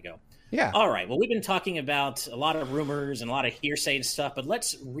again, Daigo. Yeah. All right. Well, we've been talking about a lot of rumors and a lot of hearsay and stuff, but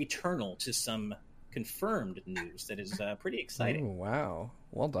let's Returnal to some confirmed news that is pretty exciting. Oh, wow.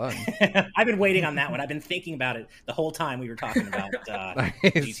 Well done. I've been waiting on that one. I've been thinking about it the whole time we were talking about Nice.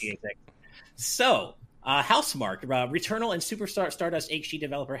 GTA 6. So, Housemarque, Returnal and Superstar Stardust HD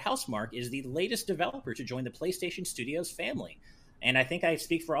developer Housemarque is the latest developer to join the PlayStation Studios family. And I think I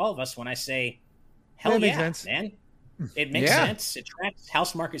speak for all of us when I say, hell That makes yeah, sense. man. It makes sense. It tracks.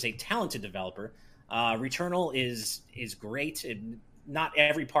 Housemarque is a talented developer. Returnal is great. Not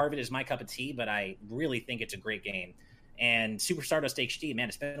every part of it is my cup of tea, but I really think it's a great game. And Super Stardust HD, man,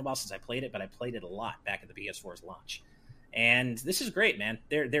 it's been a while since I played it, but I played it a lot back at the PS4's launch. And this is great, man.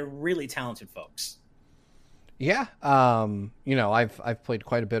 They're really talented folks. Yeah. I've played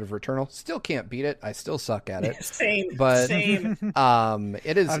quite a bit of Returnal. Still can't beat it. I still suck at it. Same. It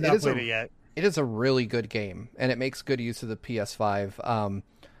I've not is played it yet. It is a really good game, and it makes good use of the PS5.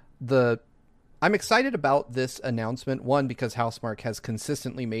 I'm excited about this announcement, one, because Housemarque has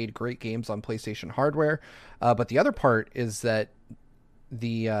consistently made great games on PlayStation hardware, but the other part is that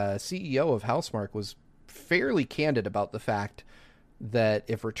the CEO of Housemarque was fairly candid about the fact that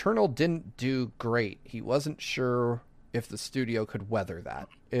if Returnal didn't do great, he wasn't sure if the studio could weather that.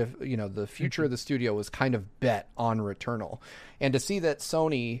 If, the future of the studio was kind of bet on Returnal. And to see that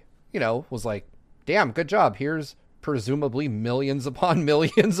Sony, was like, damn, good job. Here's presumably millions upon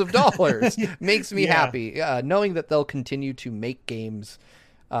millions of dollars makes me happy. Knowing that they'll continue to make games,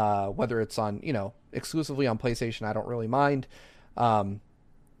 whether it's on, exclusively on PlayStation, I don't really mind.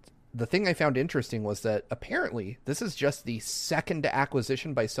 The thing I found interesting was that apparently this is just the second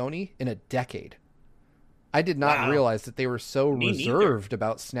acquisition by Sony in a decade. I did not realize that they were so reserved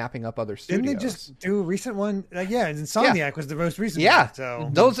about snapping up other studios. Didn't they just do a recent one? Insomniac was the most recent one.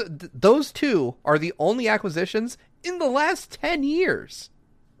 So those two are the only acquisitions in the last 10 years.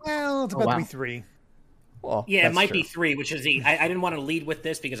 Well, it's about to be 3. Well, yeah, it might true. be 3, which is I didn't want to lead with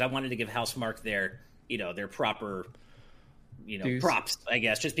this because I wanted to give Housemarque their proper props, I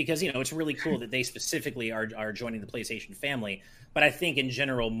guess, just because it's really cool that they specifically are joining the PlayStation family. But I think in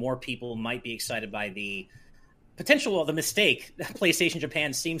general, more people might be excited by the potential, the mistake that PlayStation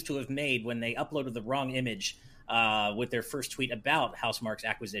Japan seems to have made when they uploaded the wrong image with their first tweet about Housemarque's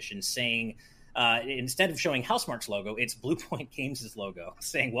acquisition, saying instead of showing Housemarque's logo, it's Bluepoint Games' logo,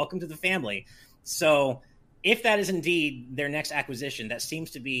 saying "Welcome to the family." So, if that is indeed their next acquisition, that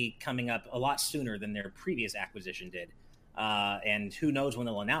seems to be coming up a lot sooner than their previous acquisition did. And who knows when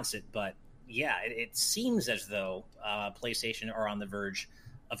they'll announce it, but yeah, it seems as though PlayStation are on the verge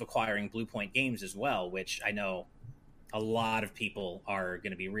of acquiring Bluepoint Games as well, which I know a lot of people are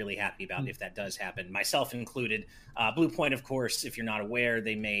going to be really happy about if that does happen, myself included. Bluepoint, of course, if you're not aware,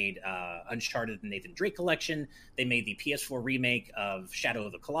 they made Uncharted the Nathan Drake Collection. They made the PS4 remake of Shadow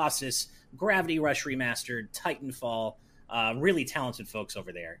of the Colossus, Gravity Rush Remastered, Titanfall. Really talented folks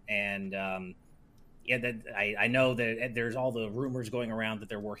over there. And I know that there's all the rumors going around that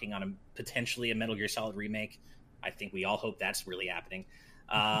they're working on potentially a Metal Gear Solid remake. I think we all hope that's really happening.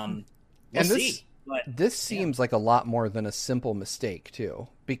 We'll see. But this seems like a lot more than a simple mistake, too,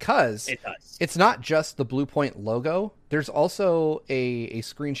 because it does. It's not just the Bluepoint logo. There's also a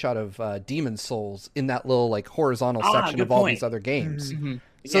screenshot of Demon's Souls in that little horizontal section of all these other games. Mm-hmm.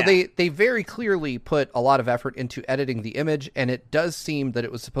 So they very clearly put a lot of effort into editing the image, and it does seem that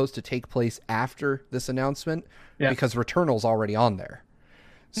it was supposed to take place after this announcement because Returnal's already on there.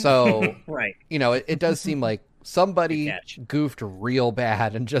 So, right. It does seem like somebody goofed real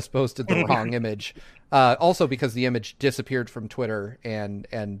bad and just posted the wrong image. Also because the image disappeared from Twitter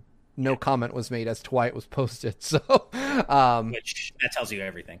and no comment was made as to why it was posted. So, which that tells you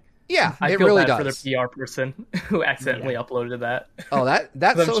everything. Yeah, I it feel really bad does. for the PR person who accidentally uploaded that. Oh,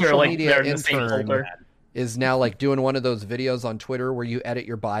 that social sure, media they're in the same intern folder. is now doing one of those videos on Twitter where you edit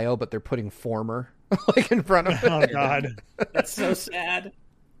your bio, but they're putting former in front of it. Oh God, that's so sad.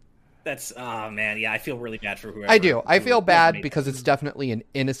 That's man, yeah, I feel really bad for whoever. I do. I feel bad because it's definitely an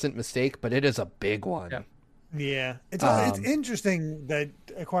innocent mistake, but it is a big one. Yeah, it's interesting that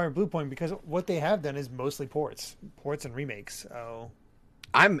acquiring Bluepoint because what they have done is mostly ports and remakes. So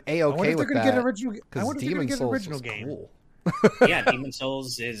I'm a-okay with that because Demon's Souls original was game. cool. Yeah, Demon's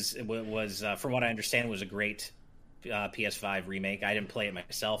Souls was from what I understand was a great PS5 remake. I didn't play it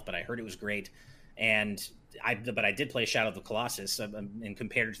myself, but I heard it was great. And I did play Shadow of the Colossus and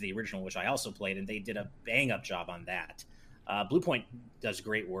compared to the original, which I also played, and they did a bang-up job on that. Bluepoint does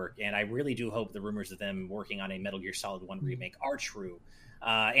great work, and I really do hope the rumors of them working on a Metal Gear Solid 1 remake are true.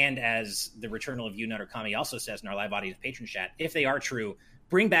 And as the Returnal of Yu Narukami also says in our live audience patron chat, if they are true,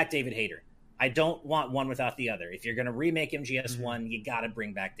 bring back David Hayter. I don't want one without the other. If you're going to remake MGS1, you got to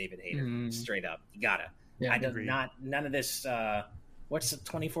bring back David Hayter. Straight up. You got to. Yeah, none of this What's the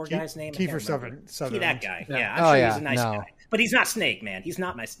 24 guy's name? Kiefer Sutherland. That guy. Yeah, Oh, I'm sure yeah, he's a nice no. guy. But he's not Snake, man. He's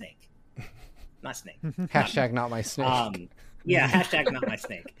not my Snake. Not Snake. Hashtag not my snake. Yeah, hashtag not my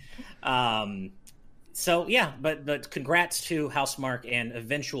snake. So yeah, but congrats to Housemarque and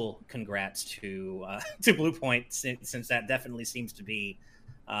eventual congrats to Bluepoint since that definitely seems to be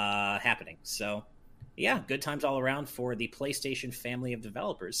happening. So yeah, good times all around for the PlayStation family of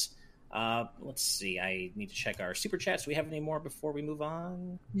developers. Let's see. I need to check our super chats. Do we have any more before we move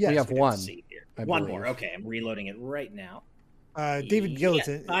on? Yes, we have one. One more. Okay, I'm reloading it right now. David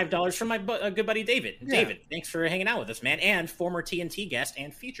Gilliton. $5 from my good buddy David. Yeah. David, thanks for hanging out with us, man. And former TNT guest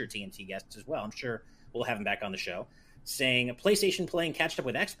and future TNT guest as well. I'm sure we'll have him back on the show. Saying, PlayStation playing catch up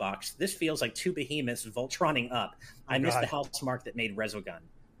with Xbox. This feels like two behemoths Voltroning up. I missed the Housemarque that made Resogun.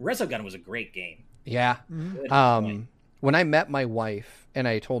 Resogun was a great game. Yeah. Good When I met my wife and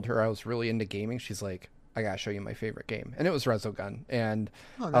I told her I was really into gaming, she's like, I gotta show you my favorite game. And it was Resogun. And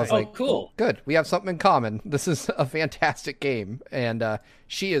I was like, cool. Good. We have something in common. This is a fantastic game. And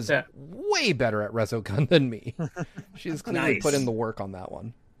she is way better at Resogun than me. She's clearly put in the work on that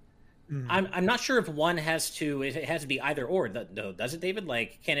one. I'm not sure if one has to. It has to be either or, though, does it, David?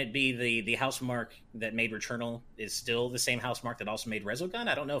 Like, can it be the Housemarque that made Returnal is still the same Housemarque that also made Resogun?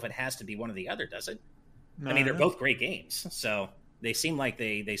 I don't know if it has to be one or the other, does it? No, I mean, they're both great games, so they seem like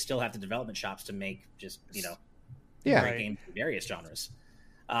they still have the development shops to make just great games in various genres.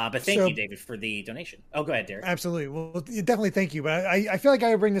 But thank you, David, for the donation. Oh, go ahead, Derek. Absolutely. Well, definitely thank you. But I feel like I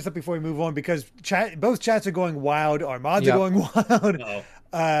gotta bring this up before we move on because both chats are going wild. Our mods are going wild.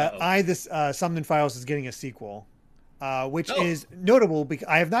 This Summoning Files is getting a sequel, which is notable because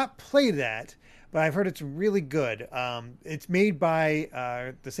I have not played that, but I've heard it's really good. It's made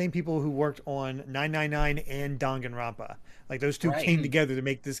by the same people who worked on 999 and Danganronpa. Like those two came together to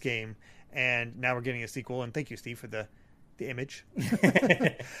make this game, and now we're getting a sequel. And thank you, Steve, for the image.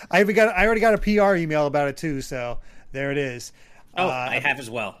 I already got a PR email about it too, so there it is. I have as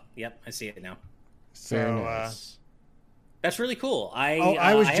well. Yep, I see it now. So that's really cool.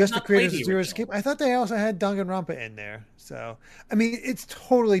 I was just the creators of Zero Escape. I thought they also had Danganronpa in there. So I mean, it's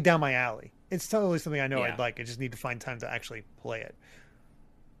totally down my alley. It's totally something I know I'd like. I just need to find time to actually play it.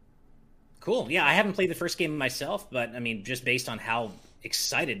 Cool. Yeah, I haven't played the first game myself, but I mean, just based on how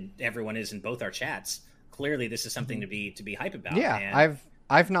excited everyone is in both our chats, clearly this is something to be hype about. Yeah, and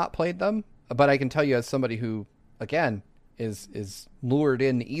I've not played them, but I can tell you as somebody who, again, is lured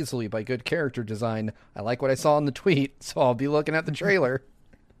in easily by good character design. I like what I saw in the tweet, so I'll be looking at the trailer.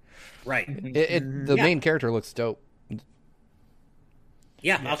 Right. The main character looks dope.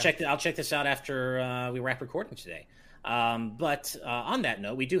 Yeah, I'll check this out after we wrap recording today. But on that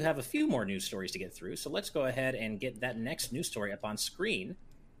note, we do have a few more news stories to get through, so let's go ahead and get that next news story up on screen.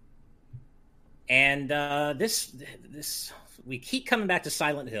 And this we keep coming back to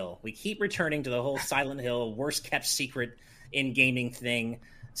Silent Hill. We keep returning to the whole Silent Hill worst kept secret in gaming thing.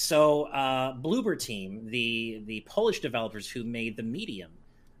 So Bloober Team, the Polish developers who made The Medium,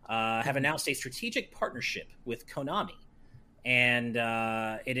 have announced a strategic partnership with Konami. And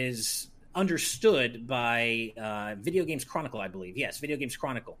it is understood by Video Games Chronicle, I believe. Yes, Video Games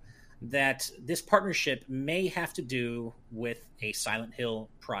Chronicle, that this partnership may have to do with a Silent Hill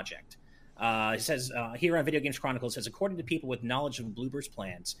project. It says here on Video Games Chronicle, it says, according to people with knowledge of Bloober's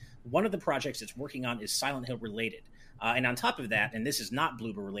plans, one of the projects it's working on is Silent Hill related. And on top of that, and this is not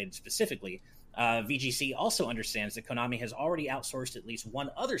Bloober related specifically, VGC also understands that Konami has already outsourced at least one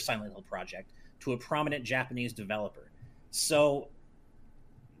other Silent Hill project to a prominent Japanese developer. So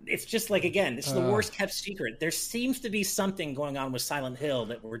it's just like, again, this is the worst kept secret. There seems to be something going on with Silent Hill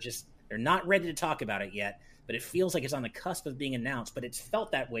that they're not ready to talk about it yet, but it feels like it's on the cusp of being announced. But it's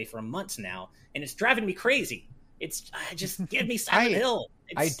felt that way for months now, and it's driving me crazy. Just give me Silent Hill.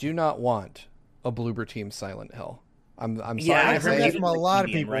 I do not want a Bloober Team Silent Hill. I'm sorry. Yeah, I've heard that from a lot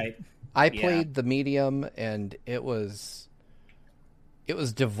of people. Right? I played the Medium, and it was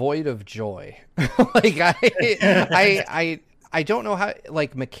devoid of joy. Like I don't know how,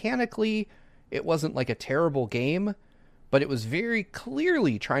 like, mechanically it wasn't like a terrible game, but it was very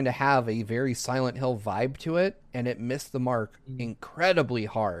clearly trying to have a very Silent Hill vibe to it, and it missed the mark incredibly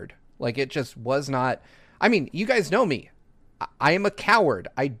hard. Like, it just was not. I mean, you guys know me. I am a coward.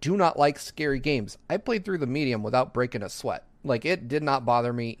 I do not like scary games. I played through the Medium without breaking a sweat. Like, it did not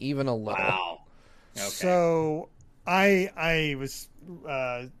bother me even a little. Wow. Okay. So I was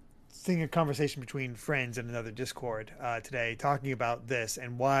seeing a conversation between friends in another Discord today talking about this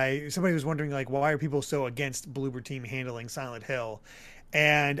and why somebody was wondering, like, why are people so against Bloober Team handling Silent Hill?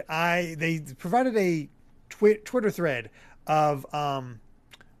 And they provided a Twitter thread of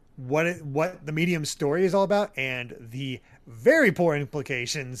what the Medium story is all about and the very poor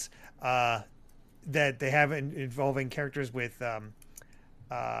implications that they have involving characters with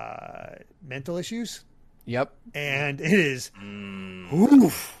mental issues. Yep. And it is,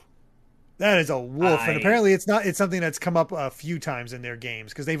 oof, that is a wolf. And apparently it's something that's come up a few times in their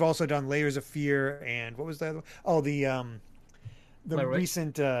games, because they've also done Layers of Fear and what was that? Oh, the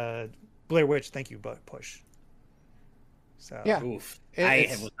recent Blair Witch. Thank you, Push. So yeah, oof. I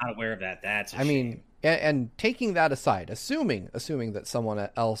was not aware of that. That's a shame. And taking that aside, assuming that someone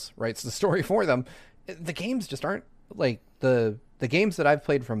else writes the story for them, the games just aren't like the games that I've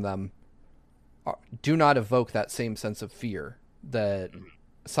played from them do not evoke that same sense of fear that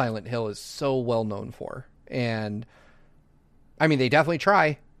Silent Hill is so well known for. And I mean, they definitely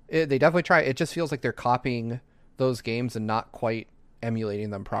try. It just feels like they're copying those games and not quite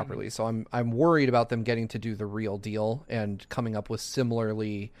emulating them properly. So I'm worried about them getting to do the real deal and coming up with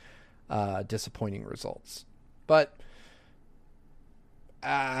similarly disappointing results. But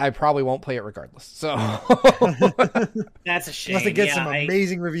I probably won't play it regardless. So that's a shame. Unless it gets some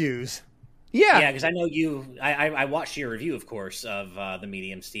amazing reviews. Yeah, because I know you. I watched your review, of course, of the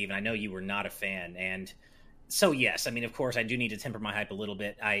Medium, Steve, and I know you were not a fan. And so, yes, I mean, of course, I do need to temper my hype a little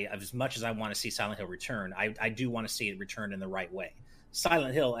bit. As much as I want to see Silent Hill return, I do want to see it return in the right way.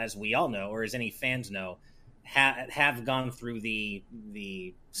 Silent Hill, as we all know, or as any fans know, have gone through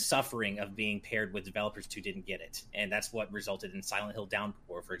the suffering of being paired with developers who didn't get it, and that's what resulted in Silent Hill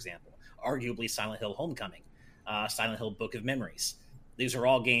Downpour, for example. Arguably, Silent Hill Homecoming, Silent Hill Book of Memories. These are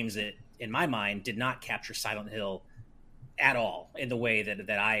all games that, in my mind, did not capture Silent Hill at all in the way that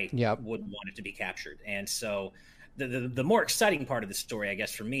I would want it to be captured. And so the more exciting part of the story, I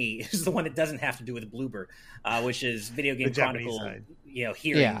guess, for me, is the one that doesn't have to do with Bloober, which is Video Game Chronicle,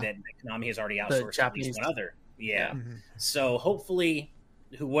 hearing that Konami has already outsourced at least one other. Yeah. Mm-hmm. So hopefully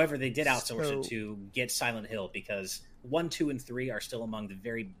whoever they did outsource it to get Silent Hill, because 1, 2, and 3 are still among the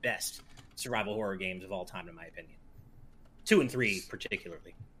very best survival horror games of all time, in my opinion. 2 and 3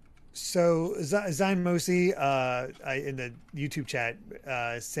 particularly. So Zain Mosi in the YouTube chat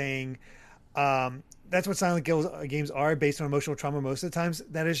saying that's what Silent Hill games are, based on emotional trauma most of the times.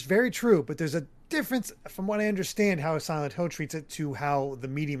 That is very true, but there's a difference from what I understand how Silent Hill treats it to how the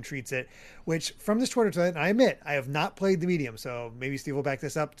Medium treats it, which from this Twitter thread, I admit I have not played the Medium, so maybe Steve will back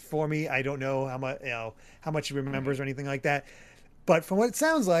this up for me. I don't know how much he remembers or anything like that. But from what it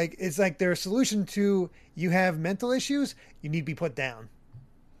sounds like, it's like their solution to, you have mental issues, you need to be put down.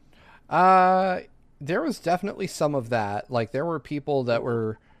 There was definitely some of that. Like, there were people that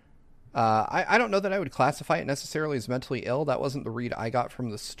were, I don't know that I would classify it necessarily as mentally ill. That wasn't the read I got from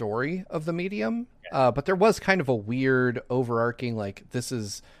the story of the Medium. But there was kind of a weird overarching, like, this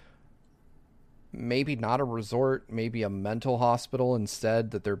is maybe not a resort, maybe a mental hospital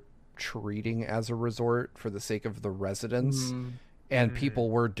instead, that they're treating as a resort for the sake of the residents. And people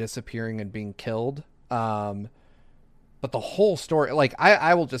were disappearing and being killed. But the whole story, like,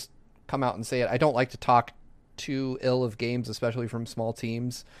 I will just come out and say it. I don't like to talk too ill of games, especially from small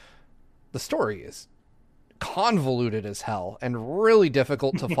teams. The story is convoluted as hell and really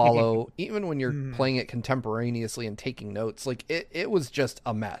difficult to follow, even when you're playing it contemporaneously and taking notes. Like, it was just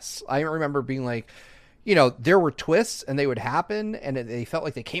a mess. I remember being like, there were twists and they would happen and they felt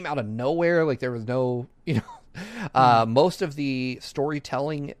like they came out of nowhere. Like, there was no, most of the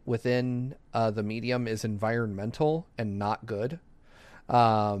storytelling within the Medium is environmental and not good.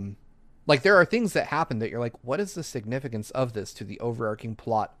 Like, there are things that happen that you're like, what is the significance of this to the overarching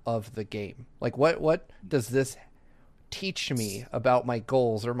plot of the game? Like, what does this teach me about my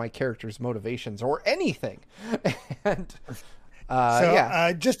goals or my character's motivations or anything? And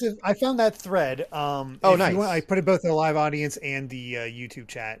I found that thread. Nice. I put it both in the live audience and the YouTube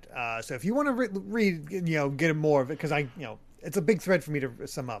chat. So if you want to read, get more of it, because it's a big thread for me to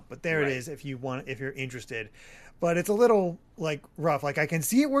sum up. But there it is if you're interested. But it's a little like rough. Like, I can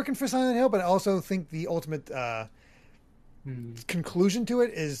see it working for Silent Hill, but I also think the ultimate conclusion to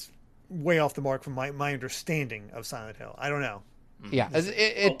it is way off the mark from my understanding of Silent Hill. I don't know. Yeah,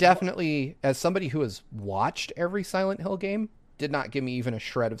 it definitely, as somebody who has watched every Silent Hill game, did not give me even a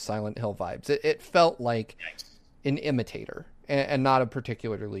shred of Silent Hill vibes. It felt like an imitator and not a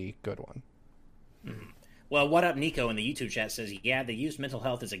particularly good one. Mm-hmm. Well, What Up Nico in the YouTube chat says, yeah, they use mental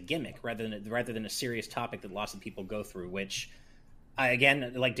health as a gimmick rather than a serious topic that lots of people go through, which,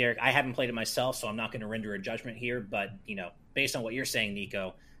 again, like Derek, I haven't played it myself, so I'm not going to render a judgment here, but, based on what you're saying,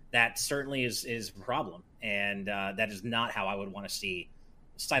 Nico, that certainly is a problem, and that is not how I would want to see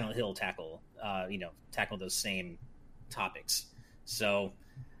Silent Hill tackle those same topics. So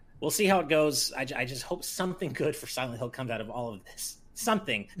we'll see how it goes. I just hope something good for Silent Hill comes out of all of this.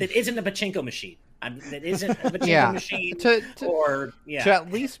 Something that isn't a pachinko machine. That isn't a potato Yeah. machine. To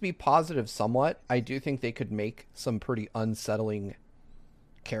at least be positive somewhat, I do think they could make some pretty unsettling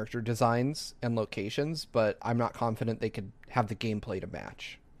character designs and locations, but I'm not confident they could have the gameplay to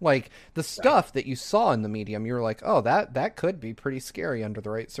match. Like, the stuff that you saw in the medium, you were like, oh, that could be pretty scary under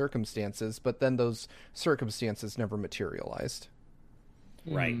the right circumstances, but then those circumstances never materialized.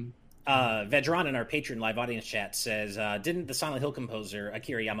 Right. Vedran in our Patreon live audience chat says, didn't the Silent Hill composer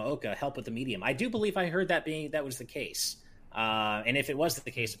Akira Yamaoka help with the medium? I do believe I heard that was the case. And if it was the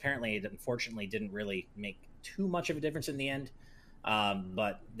case, apparently it unfortunately didn't really make too much of a difference in the end.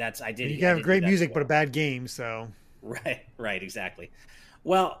 But I did. You can have great music, but a bad game, so. Right, exactly.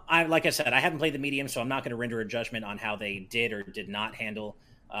 Well, like I said, I haven't played the medium, so I'm not going to render a judgment on how they did or did not handle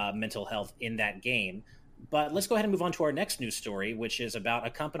mental health in that game. But let's go ahead and move on to our next news story, which is about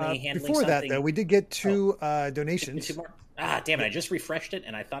a company handling before something. That, though, we did get two donations. Two more. Damn it! I just refreshed it,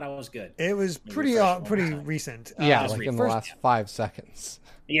 and I thought I was good. It was pretty recent. Yeah, like in the last 5 seconds.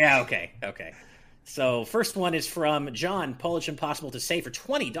 Yeah, okay. So first one is from John, Polish Impossible to Say for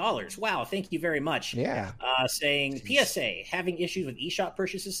 $20. Wow, thank you very much. Yeah. Saying, PSA, having issues with eShop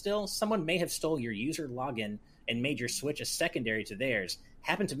purchases still? Someone may have stole your user login and made your Switch a secondary to theirs.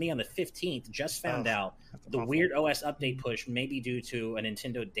 Happened to me on the 15th, just found out. The awful. Weird OS update push may be due to a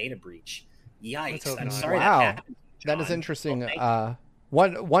Nintendo data breach. Yikes. I'm sorry that happened, John. That is interesting.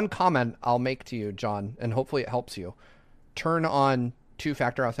 One comment I'll make to you, John, and hopefully it helps you. Turn on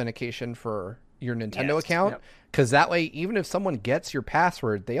two-factor authentication for your Nintendo account, because that way, even if someone gets your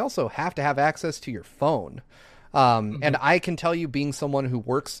password, they also have to have access to your phone. And I can tell you, being someone who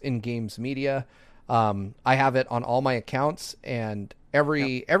works in games media, I have it on all my accounts, and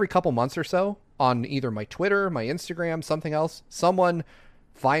every couple months or so, on either my Twitter, my Instagram, something else, someone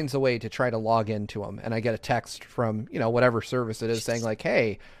finds a way to try to log into them, and I get a text from whatever service it is saying like,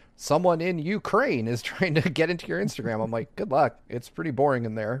 hey, someone in Ukraine is trying to get into your Instagram. I'm like, good luck. It's pretty boring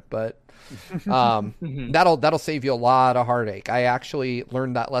in there, but that'll save you a lot of heartache. I actually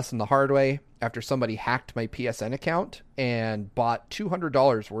learned that lesson the hard way after somebody hacked my PSN account and bought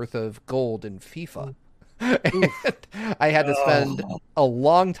 $200 worth of gold in FIFA. And I had to spend a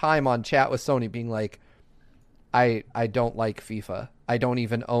long time on chat with Sony being like, I don't like FIFA. I don't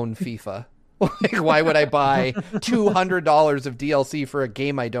even own FIFA. Like, why would I buy $200 of DLC for a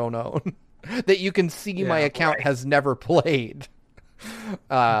game I don't own that you can see my account has never played?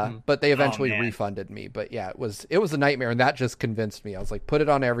 But they eventually refunded me. But yeah, it was a nightmare, and that just convinced me. I was like, put it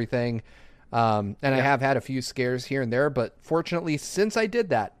on everything. And I have had a few scares here and there, but fortunately, since I did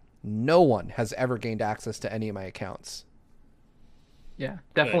that, no one has ever gained access to any of my accounts. Yeah,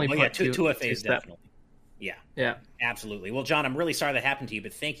 definitely. Well, two FAs, definitely. Yeah, absolutely. Well, John, I'm really sorry that happened to you,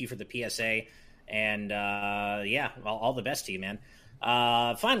 but thank you for the PSA, and all the best to you, man.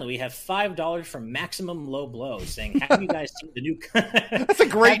 Finally, we have $5 from Maximum Low Blow saying, have you guys seen the new... That's a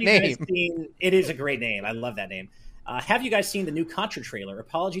great name. It is a great name. I love that name. Have you guys seen the new Contra trailer?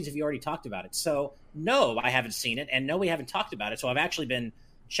 Apologies if you already talked about it. So, no, I haven't seen it, and no, we haven't talked about it. So I've actually been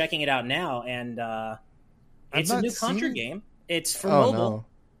checking it out now, and it's a new Contra game. It's for mobile.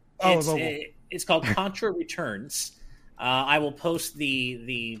 No. It's called Contra Returns. I will post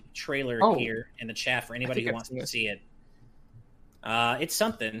the trailer here in the chat for anybody who wants to see it. It's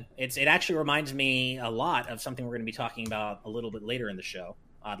something. It actually reminds me a lot of something we're going to be talking about a little bit later in the show,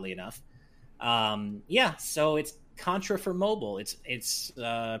 oddly enough. So it's Contra for mobile. It's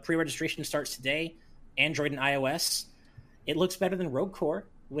pre-registration starts today, Android and iOS. It looks better than Rogue Core,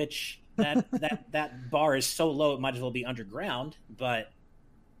 which that bar is so low it might as well be underground, but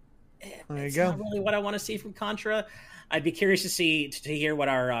it's not really what I want to see from Contra. I'd be curious to hear what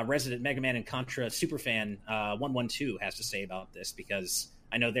our resident Mega Man and Contra superfan 112 has to say about this, because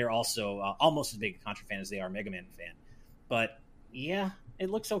I know they're also almost as big a Contra fan as they are a Mega Man fan. But yeah,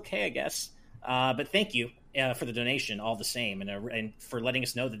 it looks okay, I guess. But thank you for the donation, all the same, and for letting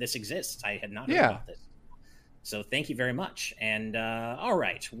us know that this exists. I had not heard about this. So thank you very much. And all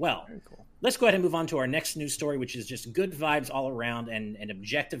right, well, cool. Let's go ahead and move on to our next news story, which is just good vibes all around and an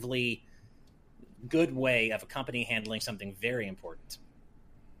objectively good way of a company handling something very important.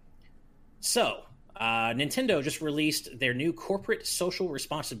 So, Nintendo just released their new corporate social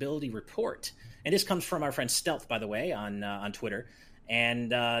responsibility report. And this comes from our friend Stealth, by the way, on Twitter.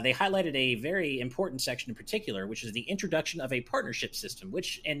 And they highlighted a very important section in particular, which is the introduction of a partnership system,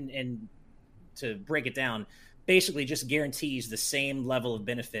 which, and to break it down, basically just guarantees the same level of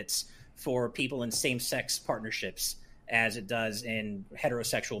benefits for people in same-sex partnerships as it does in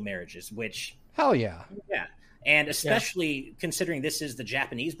heterosexual marriages, which... Hell yeah. Yeah. And especially considering this is the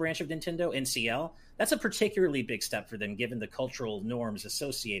Japanese branch of Nintendo, NCL, that's a particularly big step for them, given the cultural norms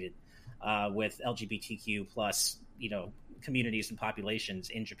associated. with LGBTQ plus, communities and populations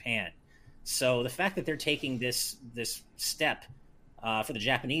in Japan. So the fact that they're taking this step for the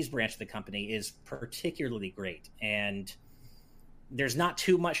Japanese branch of the company is particularly great. And there's not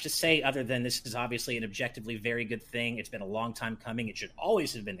too much to say other than this is obviously an objectively very good thing. It's been a long time coming. It should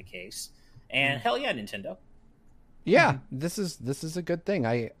always have been the case. And hell yeah, Nintendo. Yeah, this is a good thing.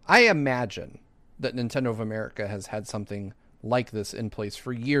 I imagine that Nintendo of America has had something like this in place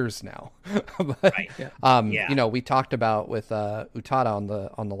for years now. But, right. We talked about with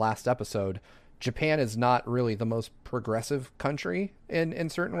Utada on the last episode, Japan is not really the most progressive country in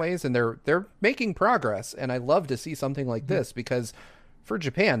certain ways, and they're making progress. And I love to see something like this because for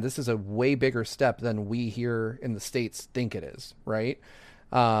Japan, this is a way bigger step than we here in the States think it is, right?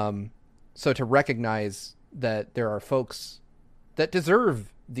 So to recognize that there are folks that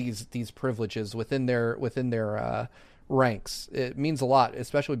deserve these privileges within their ranks, it means a lot,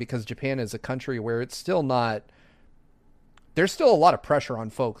 especially because Japan is a country where it's still not. There's still a lot of pressure on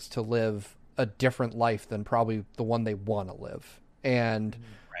folks to live a different life than probably the one they want to live, and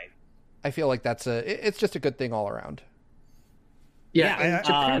right. I feel like it's just a good thing all around. Yeah,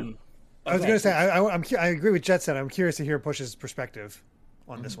 Japan. I was going to say I agree with Jet Set. I'm curious to hear Push's perspective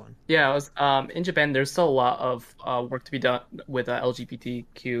on this one. Yeah, in Japan, there's still a lot of work to be done with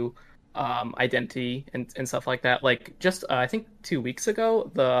LGBTQ identity and stuff like that. Like just I think 2 weeks ago,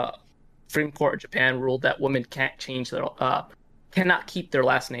 the Supreme Court of Japan ruled that women can't cannot keep their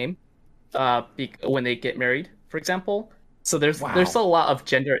last name when they get married, for example. So there's still a lot of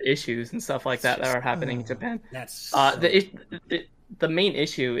gender issues and stuff like that are happening in Japan. That's the main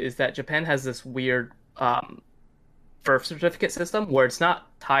issue is that Japan has this weird birth certificate system where it's not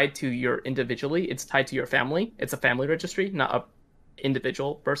tied to your individually, it's tied to your family. It's a family registry, not a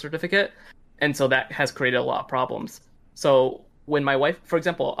individual birth certificate, and so that has created a lot of problems. So when my wife, for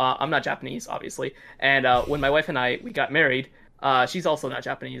example, I'm not Japanese, obviously, and when my wife and we got married, she's also not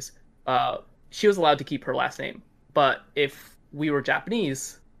Japanese. She was allowed to keep her last name, but if we were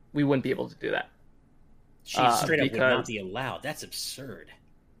Japanese, we wouldn't be able to do that. She straight up would not be allowed. That's absurd.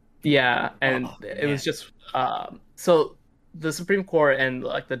 Yeah, and it was just so the Supreme Court and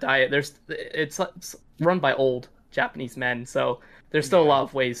like the Diet. It's run by old Japanese men, so there's still a lot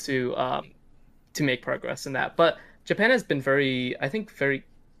of ways to make progress in that. But Japan has been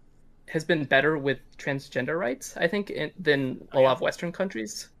has been better with transgender rights, I think, than a lot of Western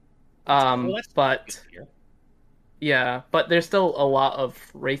countries. But there's still a lot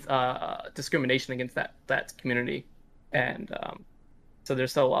of race discrimination against that community, and so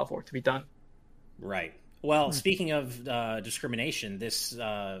there's still a lot of work to be done. Right. Well, speaking of discrimination, this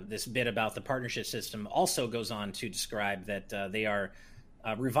bit about the partnership system also goes on to describe that they are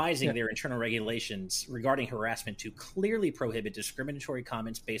revising their internal regulations regarding harassment to clearly prohibit discriminatory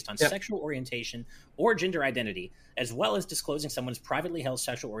comments based on sexual orientation or gender identity, as well as disclosing someone's privately held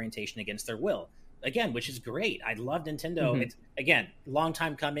sexual orientation against their will. Again, which is great. I love Nintendo. It's, again, long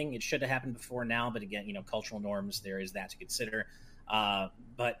time coming. It should have happened before now, but again, cultural norms, there is that to consider.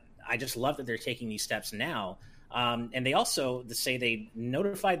 But I just love that they're taking these steps now. And they also say they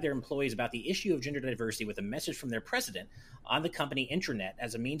notified their employees about the issue of gender diversity with a message from their president on the company intranet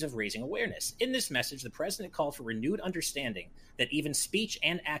as a means of raising awareness. In this message, the president called for renewed understanding that even speech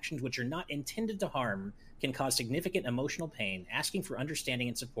and actions which are not intended to harm can cause significant emotional pain, asking for understanding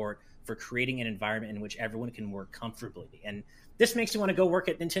and support for creating an environment in which everyone can work comfortably. And this makes me want to go work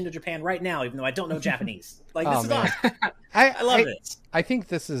at Nintendo Japan right now, even though I don't know Japanese. Like, this is awesome. I love this. I think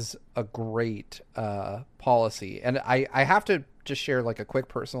this is a great policy. And I have to just share like a quick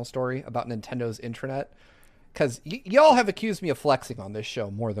personal story about Nintendo's intranet, because y'all have accused me of flexing on this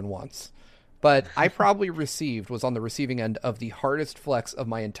show more than once. But I probably was on the receiving end of the hardest flex of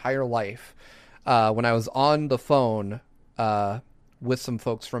my entire life when I was on the phone with some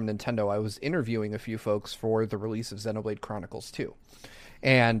folks from Nintendo. I was interviewing a few folks for the release of Xenoblade Chronicles 2.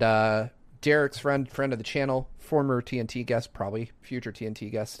 And Derek's friend of the channel, former TNT guest, probably future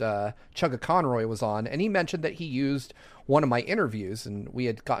TNT guest, Chugga Conroy was on, and he mentioned that he used one of my interviews, and we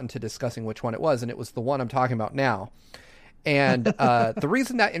had gotten to discussing which one it was, and it was the one I'm talking about now. And the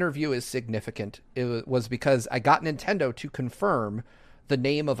reason that interview is significant was because I got Nintendo to confirm the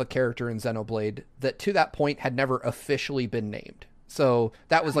name of a character in Xenoblade that to that point had never officially been named. So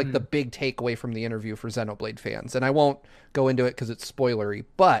that was like the big takeaway from the interview for Xenoblade fans. And I won't go into it because it's spoilery,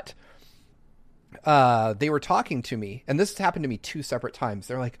 but they were talking to me, and this has happened to me 2 separate times.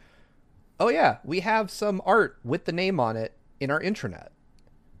 They're like, oh yeah, we have some art with the name on it in our intranet.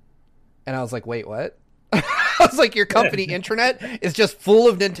 And I was like, wait, what? I was like, your company intranet is just full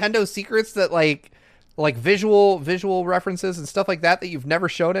of Nintendo secrets that like like visual references and stuff like that you've never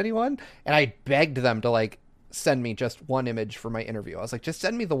shown anyone. And I begged them to like send me just one image for my interview. I was like, just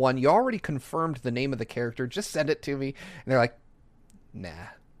send me the one. You already confirmed the name of the character. Just send it to me. And they're like, nah.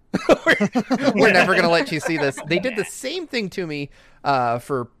 we're never going to let you see this. They did the same thing to me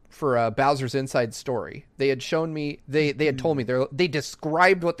for Bowser's Inside Story. They had shown me, they had told me, they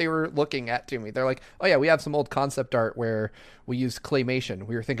described what they were looking at to me. They're like, oh yeah, we have some old concept art where we used claymation.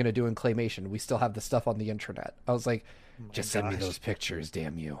 We were thinking of doing claymation. We still have the stuff on the intranet. I was like, just send me those pictures,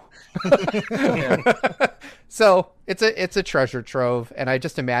 damn you. So it's a treasure trove, and I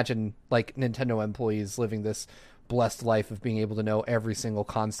just imagine like Nintendo employees living this blessed life of being able to know every single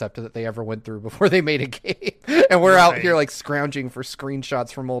concept that they ever went through before they made a game. And we're out here like scrounging for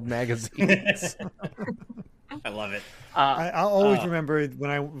screenshots from old magazines. I love it. I'll always remember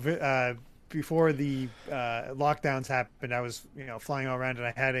when I before the lockdowns happened, I was flying all around, and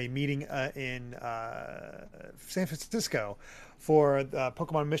I had a meeting in San Francisco for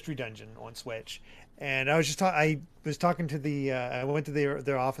Pokemon Mystery Dungeon on Switch. And I was talking to I went to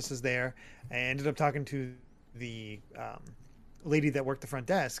their offices there. I ended up talking to the lady that worked the front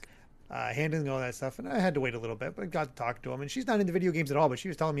desk, handling all that stuff, and I had to wait a little bit, but I got to talk to him. And she's not into video games at all, but she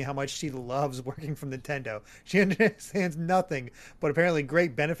was telling me how much she loves working from Nintendo. She understands nothing, but apparently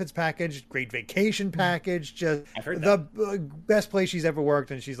great benefits package, great vacation package, just the best place she's ever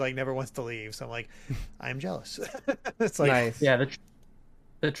worked, and she's like never wants to leave. So I'm like, I'm jealous. It's like, nice. Yeah,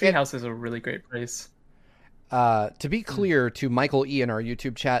 the treehouse is a really great place. To be clear to Michael E in our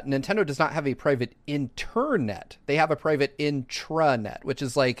YouTube chat, Nintendo does not have a private internet. They have a private intranet, which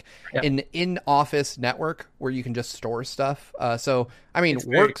is like an in-office network where you can just store stuff. So, I mean, it's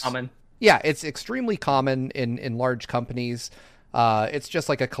very common. Yeah, it's extremely common in large companies. It's just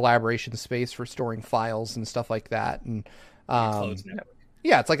like a collaboration space for storing files and stuff like that. And closed network.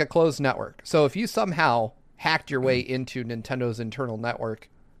 Yeah, it's like a closed network. So if you somehow hacked your way into Nintendo's internal network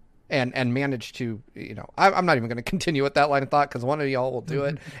and managed to, I'm not even going to continue with that line of thought because one of y'all will do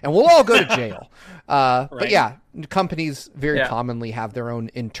it and we'll all go to jail. Right. But yeah, companies very commonly have their own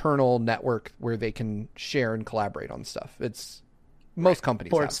internal network where they can share and collaborate on stuff. Most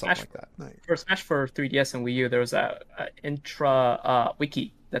companies have something like that. For Smash for 3DS and Wii U, there was a intra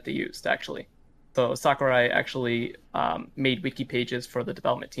wiki that they used actually. So Sakurai actually made wiki pages for the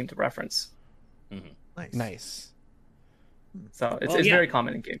development team to reference. Mm-hmm. Nice. So it's very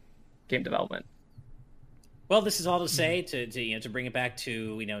common in game development. Well, this is all to say to bring it back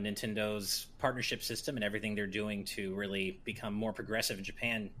to Nintendo's partnership system and everything they're doing to really become more progressive in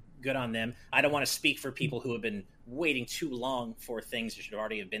Japan. Good on them. I don't want to speak for people who have been waiting too long for things that should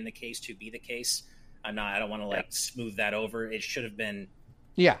already have been the case to be the case. I don't want to smooth that over. It should have been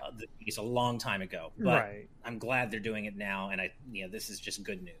the case a long time ago. But I'm glad they're doing it now, and this is just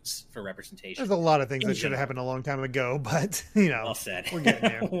good news for representation. There's a lot of things that should have happened a long time ago, but well said. We're getting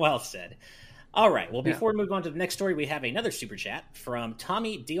there. Well said. All right. Well, before we move on to the next story, we have another super chat from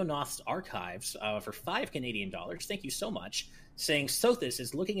Tommy Dionoth's Archives for $5 Canadian. Thank you so much. Saying Sothis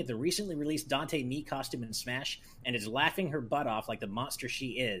is looking at the recently released Dante Mii costume in Smash and is laughing her butt off like the monster she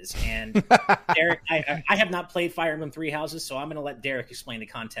is. And Derek, I have not played Fire Emblem Three Houses, so I'm going to let Derek explain the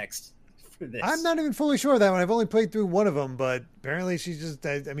context for this. I'm not even fully sure of that one. I've only played through one of them, but apparently she's just,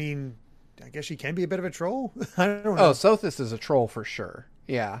 I guess she can be a bit of a troll. I don't know. Oh, Sothis is a troll for sure.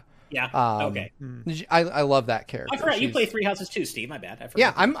 Yeah. Yeah. Okay. I love that character. I forgot you play Three Houses too, Steve. My bad. I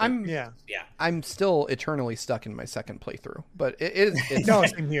forgot. I'm still eternally stuck in my second playthrough, but it's no,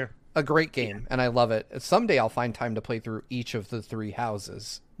 same here. A great game, and I love it. Someday I'll find time to play through each of the three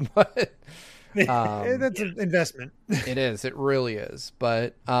houses, but that's an investment. It is. It really is.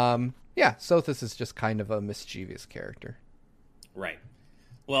 But Sothis is just kind of a mischievous character. Right.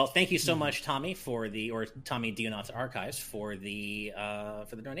 Well, thank you so much, Tommy, Tommy Dionoth's Archives for the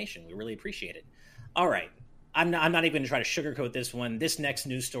donation. We really appreciate it. All right, I'm not even going to try to sugarcoat this one. This next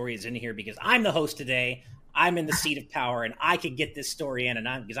news story is in here because I'm the host today. I'm in the seat of power, and I could get this story in,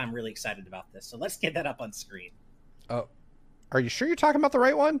 because I'm really excited about this. So let's get that up on screen. Oh, are you sure you're talking about the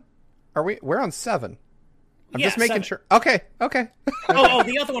right one? We're on 7. I'm just making sure. Okay. Oh,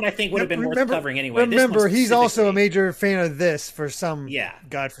 the other one I think would have been worth covering anyway. Remember, he's also a major fan of this for some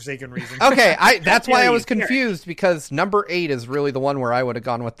godforsaken reason. Okay, that's why I was confused because number 8 is really the one where I would have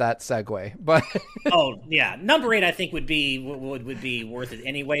gone with that segue. But number 8 I think would be worth it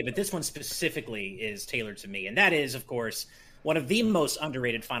anyway. But this one specifically is tailored to me, and that is, of course, one of the most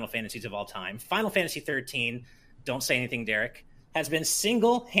underrated Final Fantasies of all time. Final Fantasy 13. Don't say anything, Derek. Has been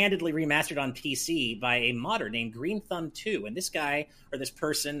single-handedly remastered on PC by a modder named Green Thumb 2. And this guy, or this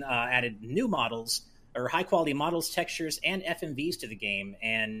person, added new models, or high-quality models, textures, and FMVs to the game.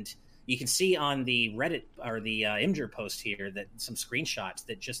 And you can see on the Reddit or the Imgur post here that some screenshots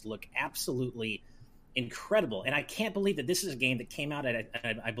that just look absolutely incredible. And I can't believe that this is a game that came out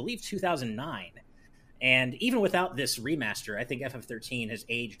at I believe 2009. And even without this remaster, I think FF13 has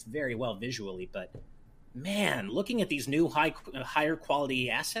aged very well visually. But man, looking at these new higher quality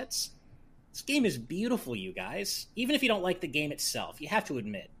assets, this game is beautiful, you guys. Even if you don't like the game itself, you have to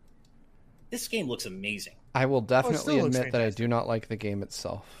admit, this game looks amazing. I will definitely admit that I do not like the game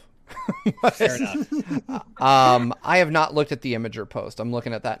itself. Fair enough. I have not looked at the Imgur post. I'm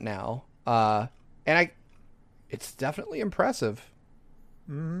looking at that now. And it's definitely impressive.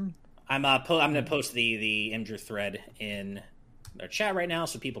 Mm-hmm. I'm going to post the Imgur thread in our chat right now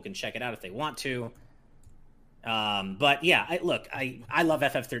so people can check it out if they want to. But yeah, I love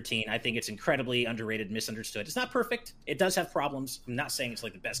FF13. I think it's incredibly underrated, misunderstood. It's not perfect. It does have problems. I'm not saying it's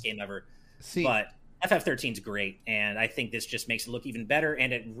like the best game ever, but FF13 is great. And I think this just makes it look even better.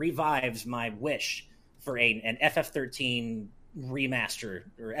 And it revives my wish for an FF13 remaster,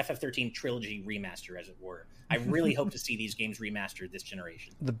 or FF13 trilogy remaster, as it were. I really hope to see these games remastered this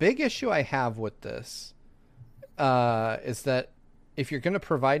generation. The big issue I have with this is that if you're going to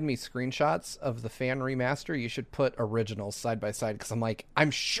provide me screenshots of the fan remaster, you should put originals side by side, because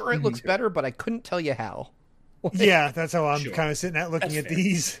I'm sure it looks better, but I couldn't tell you how. Yeah, that's how I'm kind of sitting at looking at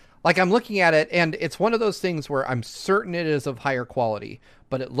these. Like, I'm looking at it, and it's one of those things where I'm certain it is of higher quality,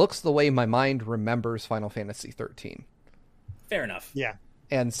 but it looks the way my mind remembers Final Fantasy 13. Fair enough. Yeah.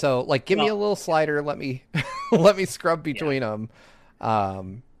 And so, like, give me a little slider, let me let me scrub between them.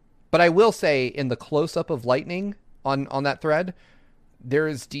 But I will say, in the close-up of Lightning on that thread, there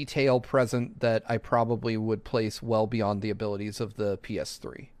is detail present that I probably would place well beyond the abilities of the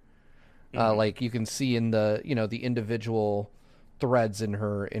PS3. Like, you can see in the the individual threads in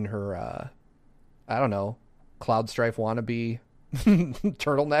her I don't know, Cloud Strife wannabe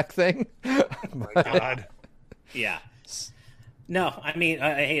turtleneck thing. Oh my God. Yeah. No, I mean,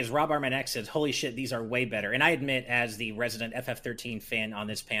 hey, as Rob Armanek says, holy shit, these are way better. And I admit, as the resident FF13 fan on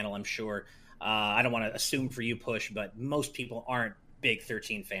this panel, I'm sure, I don't want to assume for you, Push, but most people aren't big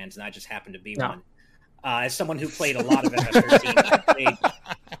 13 fans, and I just happen to be one. As someone who played a lot of FF13,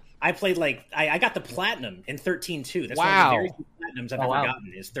 I got the platinum in 13-2. That's one of the very few platinums I've ever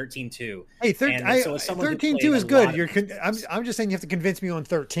gotten is 13-2. Hey, 13-2 is good. I'm just saying you have to convince me on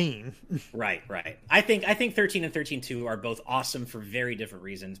 13. Right. I think 13 and 13-2 are both awesome for very different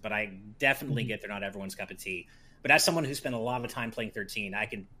reasons, but I definitely get they're not everyone's cup of tea. But as someone who spent a lot of time playing 13, I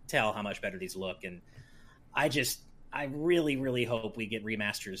can tell how much better these look, and I really, really hope we get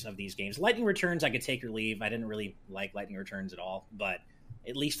remasters of these games. Lightning Returns, I could take or leave. I didn't really like Lightning Returns at all, but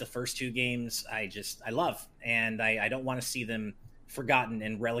at least the first two games I love, and I don't want to see them forgotten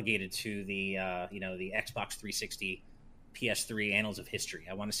and relegated to the the Xbox 360, PS3 annals of history.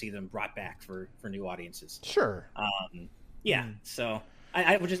 I want to see them brought back for new audiences. Sure. So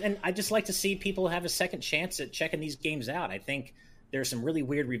I just like to see people have a second chance at checking these games out. I think there's some really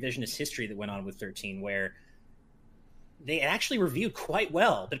weird revisionist history that went on with 13 where they actually reviewed quite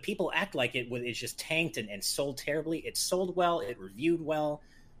well, but people act like it's just tanked and sold terribly. It sold well, it reviewed well.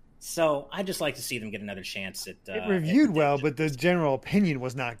 So I just like to see them get another chance at it reviewed well, but the general opinion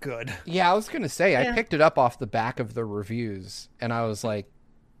was not good. Yeah, I was going to say, I picked it up off the back of the reviews, and I was like,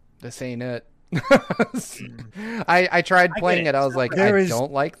 this ain't it. I tried playing it. I was like, I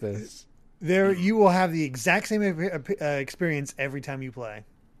don't like this. You will have the exact same experience every time you play.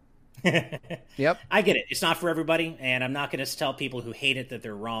 Yep, I get it. It's not for everybody, and I'm not going to tell people who hate it that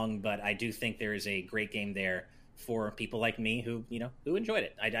they're wrong, but I do think there is a great game there for people like me who enjoyed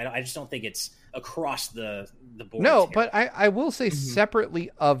it. I just don't think it's across the board. No, but I will say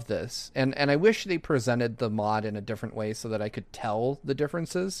separately of this, and I wish they presented the mod in a different way so that I could tell the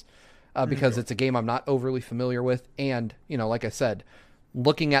differences, because it's a game I'm not overly familiar with, and like I said,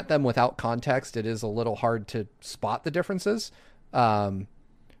 looking at them without context, it is a little hard to spot the differences.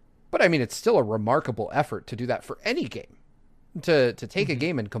 But I mean, it's still a remarkable effort to do that for any game. To take a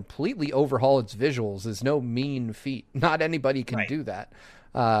game and completely overhaul its visuals is no mean feat. Not anybody can do that.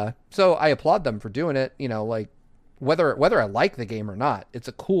 So I applaud them for doing it. Like whether I like the game or not, it's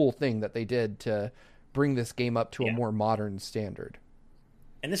a cool thing that they did to bring this game up to a more modern standard.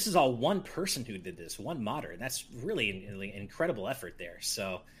 And this is all one person who did this, one modder. That's really an incredible effort there.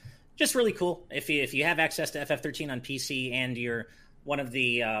 So just really cool. If you have access to FF13 on PC and you're one of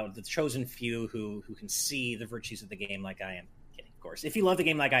the chosen few who can see the virtues of the game like I am. Kidding, of course. If you love the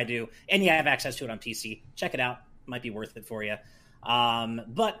game like I do, and you have access to it on PC, check it out. Might be worth it for you.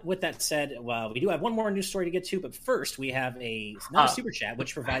 But with that said, we do have one more news story to get to. But first, we have a super chat,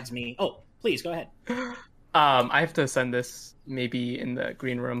 which provides me. Oh, please go ahead. I have to send this maybe in the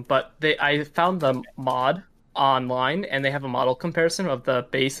green room, but I found the mod online, and they have a model comparison of the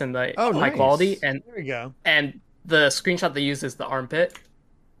base and the high nice. quality, and There we go. and the screenshot they use is the armpit.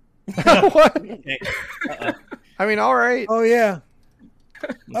 What? Okay. Uh-oh. I mean, all right. Oh yeah.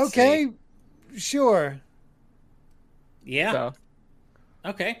 Let's Okay. see. Sure. Yeah. So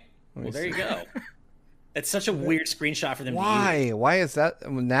Okay. me Well, there you see. go. It's such a weird screenshot for them to use. Why? Why is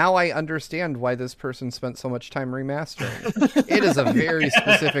that? Now I understand why this person spent so much time remastering. It is a very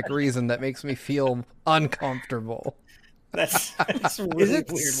specific reason that makes me feel uncomfortable. That's a Is really it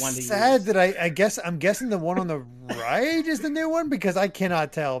weird one to sad use. that I'm guessing the one on the right is the new one because I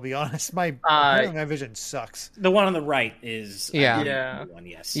cannot tell. Be honest, my vision sucks. The one on the right is Yeah. I believe, Yeah. the one.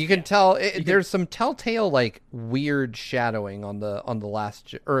 Yes. You can tell there's some telltale like weird shadowing on the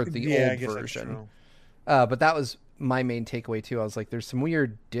last or the I old guess that's version. true. But that was my main takeaway too. I was like, there's some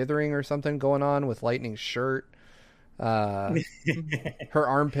weird dithering or something going on with Lightning's shirt. Her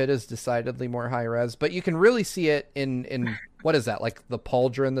armpit is decidedly more high res, but you can really see it in what is that, like the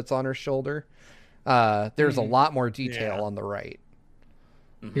pauldron that's on her shoulder? There's a lot more detail on the right.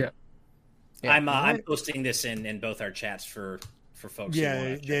 yeah. Yeah. I'm posting this in both our chats for folks. who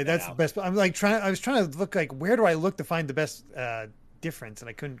wanna check that That's the out. best. I'm like I was trying to look like where do I look to find the best difference, and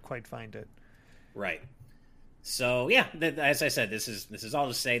I couldn't quite find it. Right. So yeah, as I said, this is all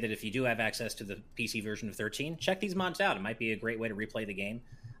to say that if you do have access to the PC version of 13, check these mods out. It might be a great way to replay the game.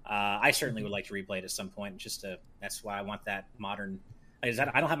 I certainly would like to replay it at some point. That's why I want that modern. I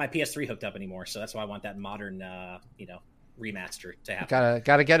don't have my PS3 hooked up anymore, so that's why I want that modern, remaster to happen.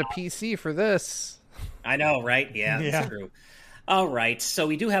 Gotta get a PC for this. I know, right? Yeah, Yeah. that's true. All right, so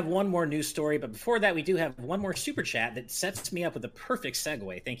we do have one more news story, but before that, we do have one more super chat that sets me up with a perfect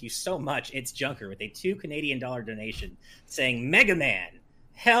segue. Thank you so much. It's Junker with a $2 Canadian donation saying, Mega Man.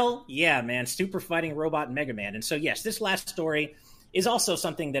 Hell yeah, man. Super fighting robot Mega Man. And so, yes, this last story is also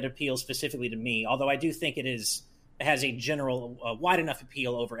something that appeals specifically to me, although I do think it has a general, wide enough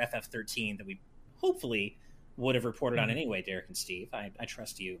appeal over FF13 that we hopefully would have reported on anyway, Derek and Steve. I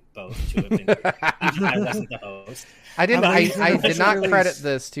trust you both to have been even I wasn't the host. I did Official not release. credit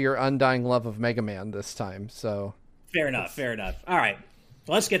this to your undying love of Mega Man this time. So Fair enough. All right.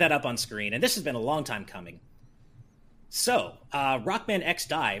 Well, let's get that up on screen. And this has been a long time coming. So, Rockman X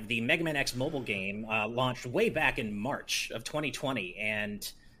Dive, the Mega Man X mobile game, launched way back in March of 2020. And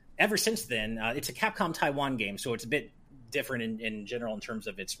ever since then, it's a Capcom Taiwan game, so it's a bit different in general in terms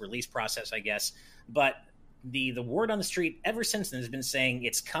of its release process, I guess. But the word on the street ever since then has been saying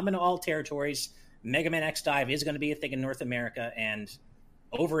it's coming to all territories. Mega Man X Dive is going to be a thing in North America, and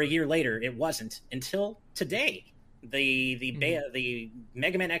over a year later, it wasn't until today. The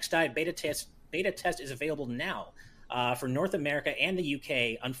Mega Man X Dive beta test is available now for North America and the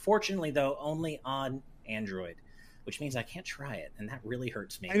UK. Unfortunately, though, only on Android, which means I can't try it, and that really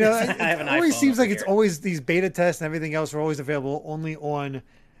hurts me. I know I have an it always iPhone seems over like it's here. always these beta tests and everything else are always available only on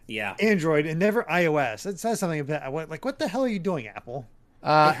Yeah. Android and never iOS. It says something about what the hell are you doing, Apple?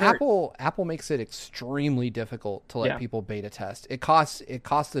 hurt. Apple makes it extremely difficult to let Yeah. people beta test. It costs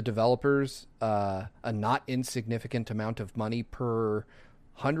the developers a not insignificant amount of money per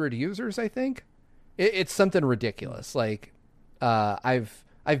 100 users. I think it's something ridiculous. Like I've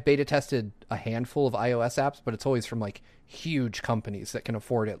beta tested a handful of iOS apps, but it's always from like huge companies that can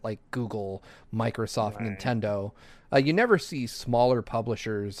afford it, like Google, Microsoft, Right. Nintendo. You never see smaller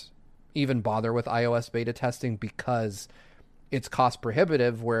publishers even bother with iOS beta testing because it's cost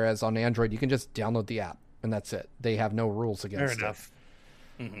prohibitive, whereas on Android you can just download the app and that's it. They have no rules Fair against enough.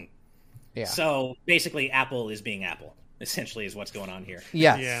 Mhm. Yeah. So basically, Apple is being Apple. Essentially, is what's going on here.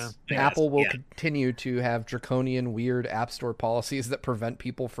 Yes. Yeah. Apple will Yeah. continue to have draconian, weird App Store policies that prevent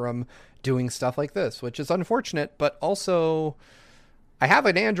people from doing stuff like this, which is unfortunate, but also I have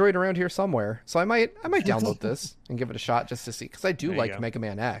an Android around here somewhere, so I might download this and give it a shot just to see, because I do There you like go. Mega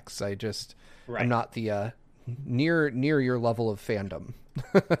Man X. I just Right. I'm not the near your level of fandom.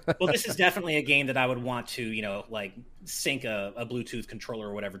 Well, this is definitely a game that I would want to, like sync a Bluetooth controller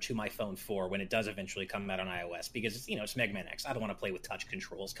or whatever to my phone for when it does eventually come out on iOS, because it's Mega Man X. I don't want to play with touch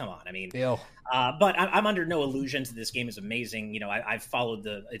controls. Come on, I mean, Ew. but I'm under no illusions that this game is amazing. I've followed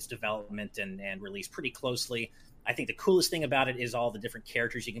its development and release pretty closely. I think the coolest thing about it is all the different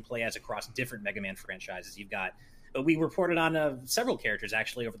characters you can play as across different Mega Man franchises. You've got, we reported on several characters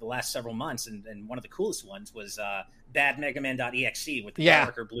actually over the last several months, and one of the coolest ones was Bad Mega Man.exe with the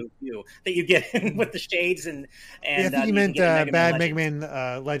darker blue hue that you get with the shades and I think you meant Bad Mega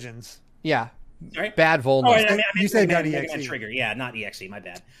Man Legends. Yeah. Sorry? Bad Volna. Oh, I meant You said Mega Man .exe. Trigger. Yeah, not EXE. My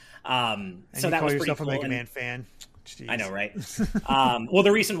bad. And so you that call was yourself pretty a cool. Mega And- Man fan. Jeez. I know, right? Well,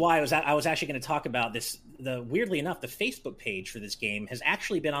 the reason why I was actually going to talk about this. Weirdly enough, the Facebook page for this game has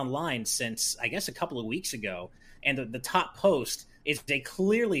actually been online since I guess a couple of weeks ago, and the top post is a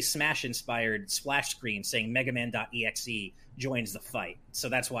clearly Smash-inspired splash screen saying Megaman.exe joins the fight. So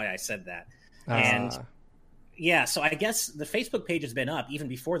that's why I said that. And yeah, so I guess the Facebook page has been up even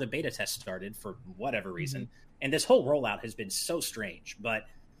before the beta test started for whatever reason, and this whole rollout has been so strange, but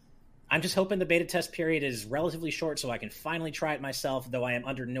I'm just hoping the beta test period is relatively short so I can finally try it myself, though I am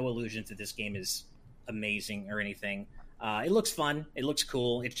under no illusions that this game is amazing or anything. It looks fun. It looks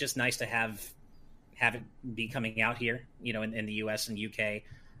cool. It's just nice to have it be coming out here, in the US and UK,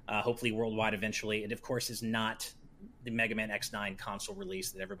 hopefully worldwide eventually. It, of course, is not the Mega Man X9 console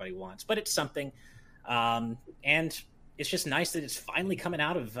release that everybody wants, but it's something. And it's just nice that it's finally coming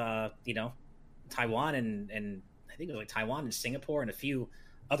out of, Taiwan and I think it was like Taiwan and Singapore and a few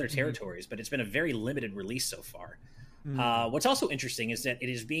other territories, but it's been a very limited release so far. What's also interesting is that it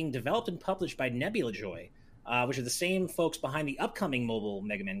is being developed and published by Nebula Joy, which are the same folks behind the upcoming mobile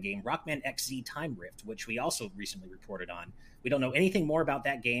Mega Man game, Rockman XZ Time Rift, which we also recently reported on. We don't know anything more about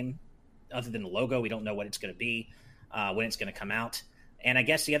that game other than the logo. We don't know what it's going to be, when it's going to come out. And I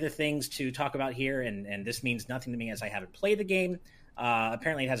guess the other things to talk about here, and this means nothing to me as I haven't played the game,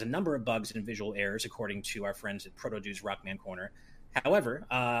 apparently it has a number of bugs and visual errors, according to our friends at Protodu's Rockman Corner. However,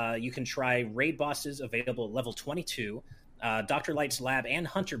 you can try raid bosses available at level 22, Dr. Light's lab, and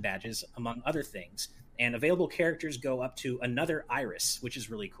hunter badges, among other things. And available characters go up to Another Iris, which is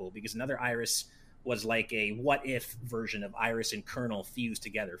really cool, because Another Iris was like a what-if version of Iris and Colonel fused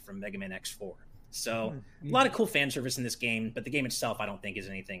together from Mega Man X4. So a lot of cool fan service in this game, but the game itself I don't think is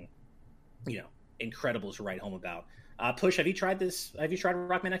anything, incredible to write home about. Push, have you tried this? Have you tried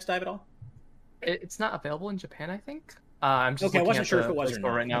Rockman X Dive at all? It's not available in Japan, I think. I'm just I wasn't at sure the if it was Play or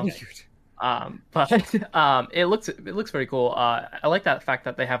Store not. right now. Okay. But it looks very cool. I like that fact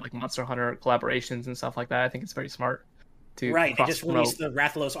that they have like Monster Hunter collaborations and stuff like that. I think it's very smart. They just released the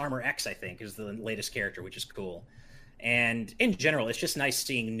Rathalos Armor X, I think, is the latest character, which is cool. And in general, it's just nice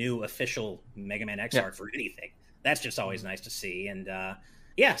seeing new official Mega Man X art for anything. That's just always nice to see. And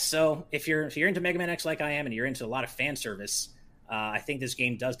so if you're into Mega Man X like I am, and you're into a lot of fan service, I think this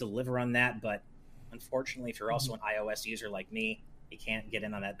game does deliver on that. But unfortunately, if you're also an iOS user like me, you can't get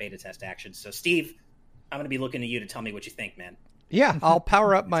in on that beta test action. So, Steve, I'm going to be looking to you to tell me what you think, man. Yeah, I'll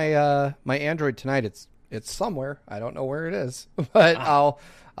power up my my Android tonight. It's somewhere. I don't know where it is, but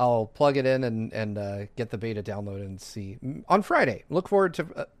I'll plug it in and get the beta downloaded and see on Friday. Look forward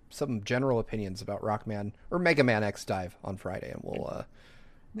to some general opinions about Rockman or Mega Man X Dive on Friday, and we'll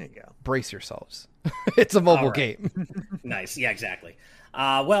there you go. Brace yourselves. It's a mobile game. Nice. Yeah, exactly.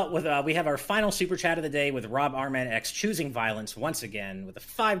 We have our final super chat of the day with Rob Arman X choosing violence once again with a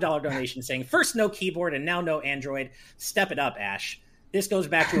 $5 donation saying, first no keyboard and now no Android. Step it up, Ash. This goes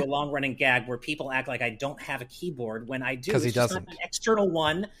back to a long-running gag where people act like I don't have a keyboard when I do. Because he doesn't. Not an external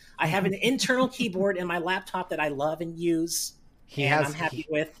one. I have an internal keyboard in my laptop that I love and use. I'm happy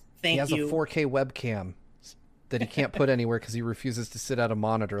with. Thank you. He has a 4K webcam that he can't put anywhere because he refuses to sit at a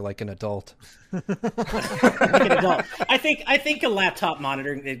monitor like an adult. Like an adult. I think a laptop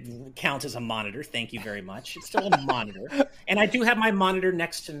monitor it counts as a monitor. Thank you very much. It's still a monitor, and I do have my monitor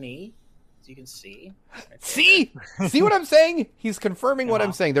next to me, as you can see. See what I'm saying? He's confirming what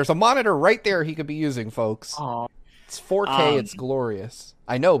I'm saying. There's a monitor right there he could be using, folks. Oh. It's 4K. It's glorious.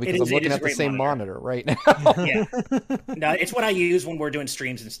 I know because I'm looking at the same monitor right now. Yeah, no, it's what I use when we're doing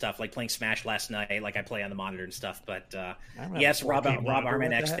streams and stuff, like playing Smash last night. Like I play on the monitor and stuff. But yes, Rob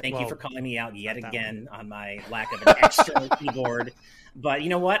Arman X, thank you for calling me out yet again on my lack of an external keyboard. But you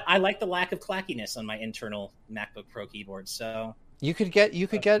know what? I like the lack of clackiness on my internal MacBook Pro keyboard. So you could get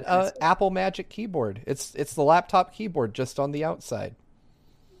a Apple Magic keyboard. It's the laptop keyboard just on the outside.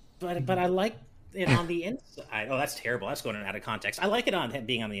 But I like it on the inside. Oh, that's terrible. That's going out of context. I like it on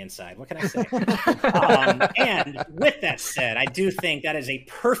being on the inside. What can I say? And with that said, I do think that is a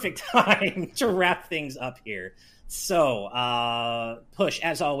perfect time to wrap things up here. So, Push,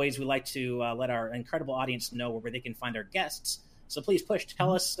 as always, we like to let our incredible audience know where they can find our guests. So please, Push,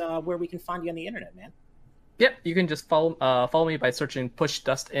 tell us where we can find you on the internet, man. Yep, you can just follow me by searching Push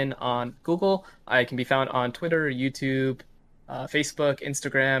Dust In on Google. I can be found on Twitter, YouTube, Facebook,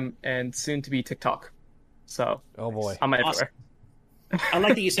 Instagram, and soon to be TikTok. So, oh boy, I'm everywhere. I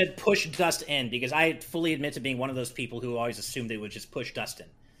like that you said push Dust In, because I fully admit to being one of those people who always assumed they would just push Dust In.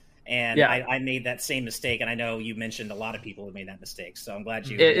 And yeah. I made that same mistake, and I know you mentioned a lot of people have made that mistake. So I'm glad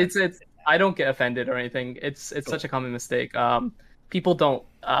you. It's I don't get offended or anything. It's cool. Such a common mistake. People don't.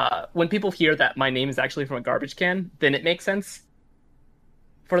 When people hear that my name is actually from a garbage can, then it makes sense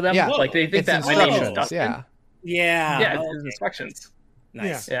for them. Yeah. Like they think that my name is Dustin. Yeah. Yeah. it's his instructions.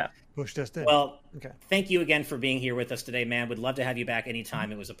 Nice. Yeah. Pushed us in. Well, okay. Thank you again for being here with us today, man. Would love to have you back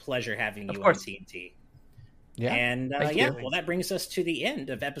anytime. It was a pleasure having you on course. TNT. Yeah. And Thank you. well, that brings us to the end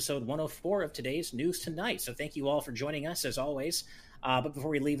of episode 104 of today's News Tonight. So thank you all for joining us, as always. But before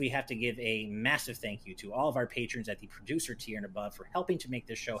we leave, we have to give a massive thank you to all of our patrons at the producer tier and above for helping to make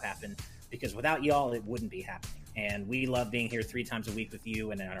this show happen, because without y'all, it wouldn't be happening. And we love being here 3 times a week with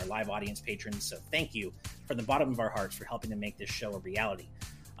you and our live audience patrons. So thank you from the bottom of our hearts for helping to make this show a reality.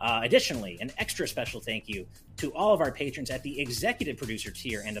 Additionally, an extra special thank you to all of our patrons at the executive producer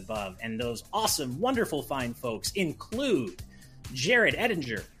tier and above. And those awesome, wonderful, fine folks include Jared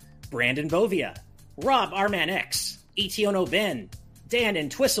Edinger, Brandon Bovia, Rob Arman X, Etiono Ben, Dan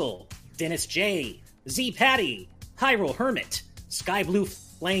and Twistle, Dennis J, Z Patty, Hyrule Hermit, Sky Blue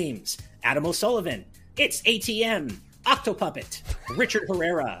Flames, Adam O'Sullivan, It's ATM, Octopuppet, Richard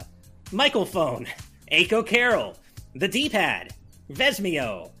Herrera, Michael Phone, Aiko Carroll, The D-Pad,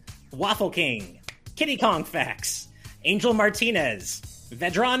 Vesmio, Waffle King, Kitty Kong Facts, Angel Martinez,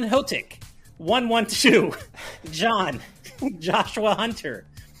 Vedran Hotik, 112, John, Joshua Hunter,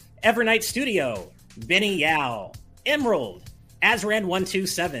 Evernight Studio, Benny Yao, Emerald,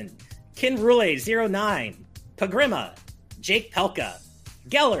 Azran127, Kinrule09, Pagrima, Jake Pelka,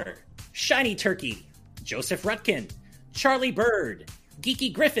 Geller, Shiny Turkey, Joseph Rutkin, Charlie Bird,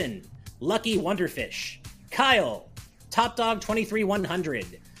 Geeky Griffin, Lucky Wonderfish, Kyle, Top Dog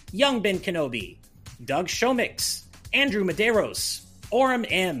 23100, Young Ben Kenobi, Doug Shomix, Andrew Medeiros, Orem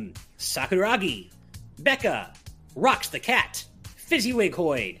M, Sakuragi, Becca, Rocks the Cat, Fizzywig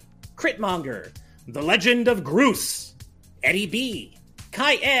Hoyd, Critmonger, The Legend of Groose, Eddie B,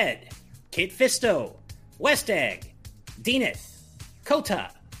 Kai Ed, Kit Fisto, West Egg, Deaneth,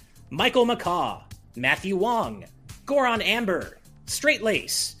 Kota, Michael McCaw, Matthew Wong, Goron Amber, Straight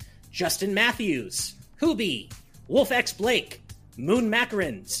Lace, Justin Matthews, Hoobie, Wolf X Blake, Moon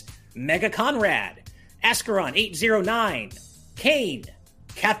Macarons, Mega Conrad, Ascaron 809, Kane,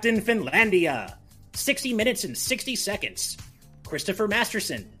 Captain Finlandia, 60 Minutes and 60 Seconds, Christopher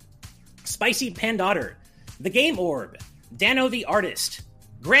Masterson, Spicy Pandotter, The Game Orb, Dano the Artist,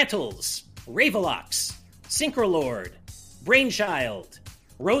 Grantles, Ravelox, Synchrolord, Brainchild,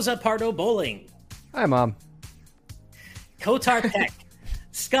 Rosa Pardo Bowling, Hi, Mom. Kotar Peck,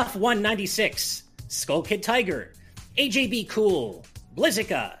 Scuff 196, Skull Kid Tiger, AJB Cool,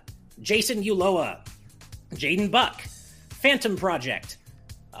 Blizzica, Jason Uloa, Jaden Buck, Phantom Project,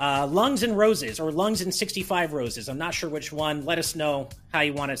 Lungs and Roses, or Lungs and 65 Roses. I'm not sure which one. Let us know how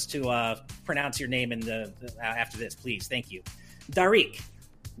you want us to pronounce your name in the after this, please. Thank you. Darik,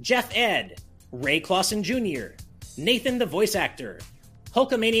 Jeff Ed, Ray Clausen Jr., Nathan the Voice Actor,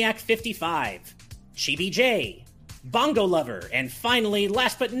 Hulkamaniac 55, Chibi J, Bongo Lover, and finally,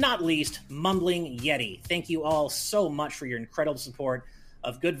 last but not least, Mumbling Yeti. Thank you all so much for your incredible support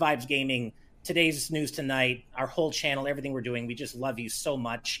of Good Vibes Gaming, today's News Tonight, our whole channel, everything we're doing. We just love you so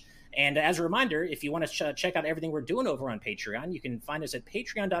much. And as a reminder, if you want to check out everything we're doing over on Patreon, you can find us at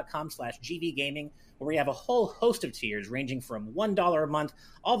patreon.com/gvgaming, where we have a whole host of tiers ranging from $1 a month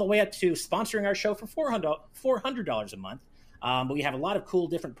all the way up to sponsoring our show for $400 a month. But we have a lot of cool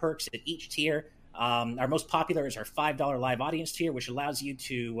different perks at each tier. Our most popular is our $5 live audience tier, which allows you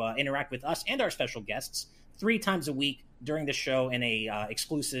to interact with us and our special guests 3 times a week during the show in a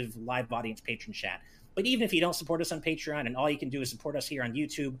exclusive live audience patron chat. But even if you don't support us on Patreon and all you can do is support us here on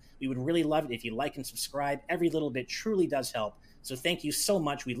YouTube, we would really love it if you like and subscribe. Every little bit truly does help. So thank you so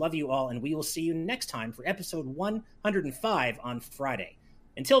much. We love you all, and we will see you next time for episode 105 on Friday.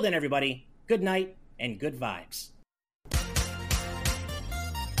 Until then, everybody, good night and good vibes.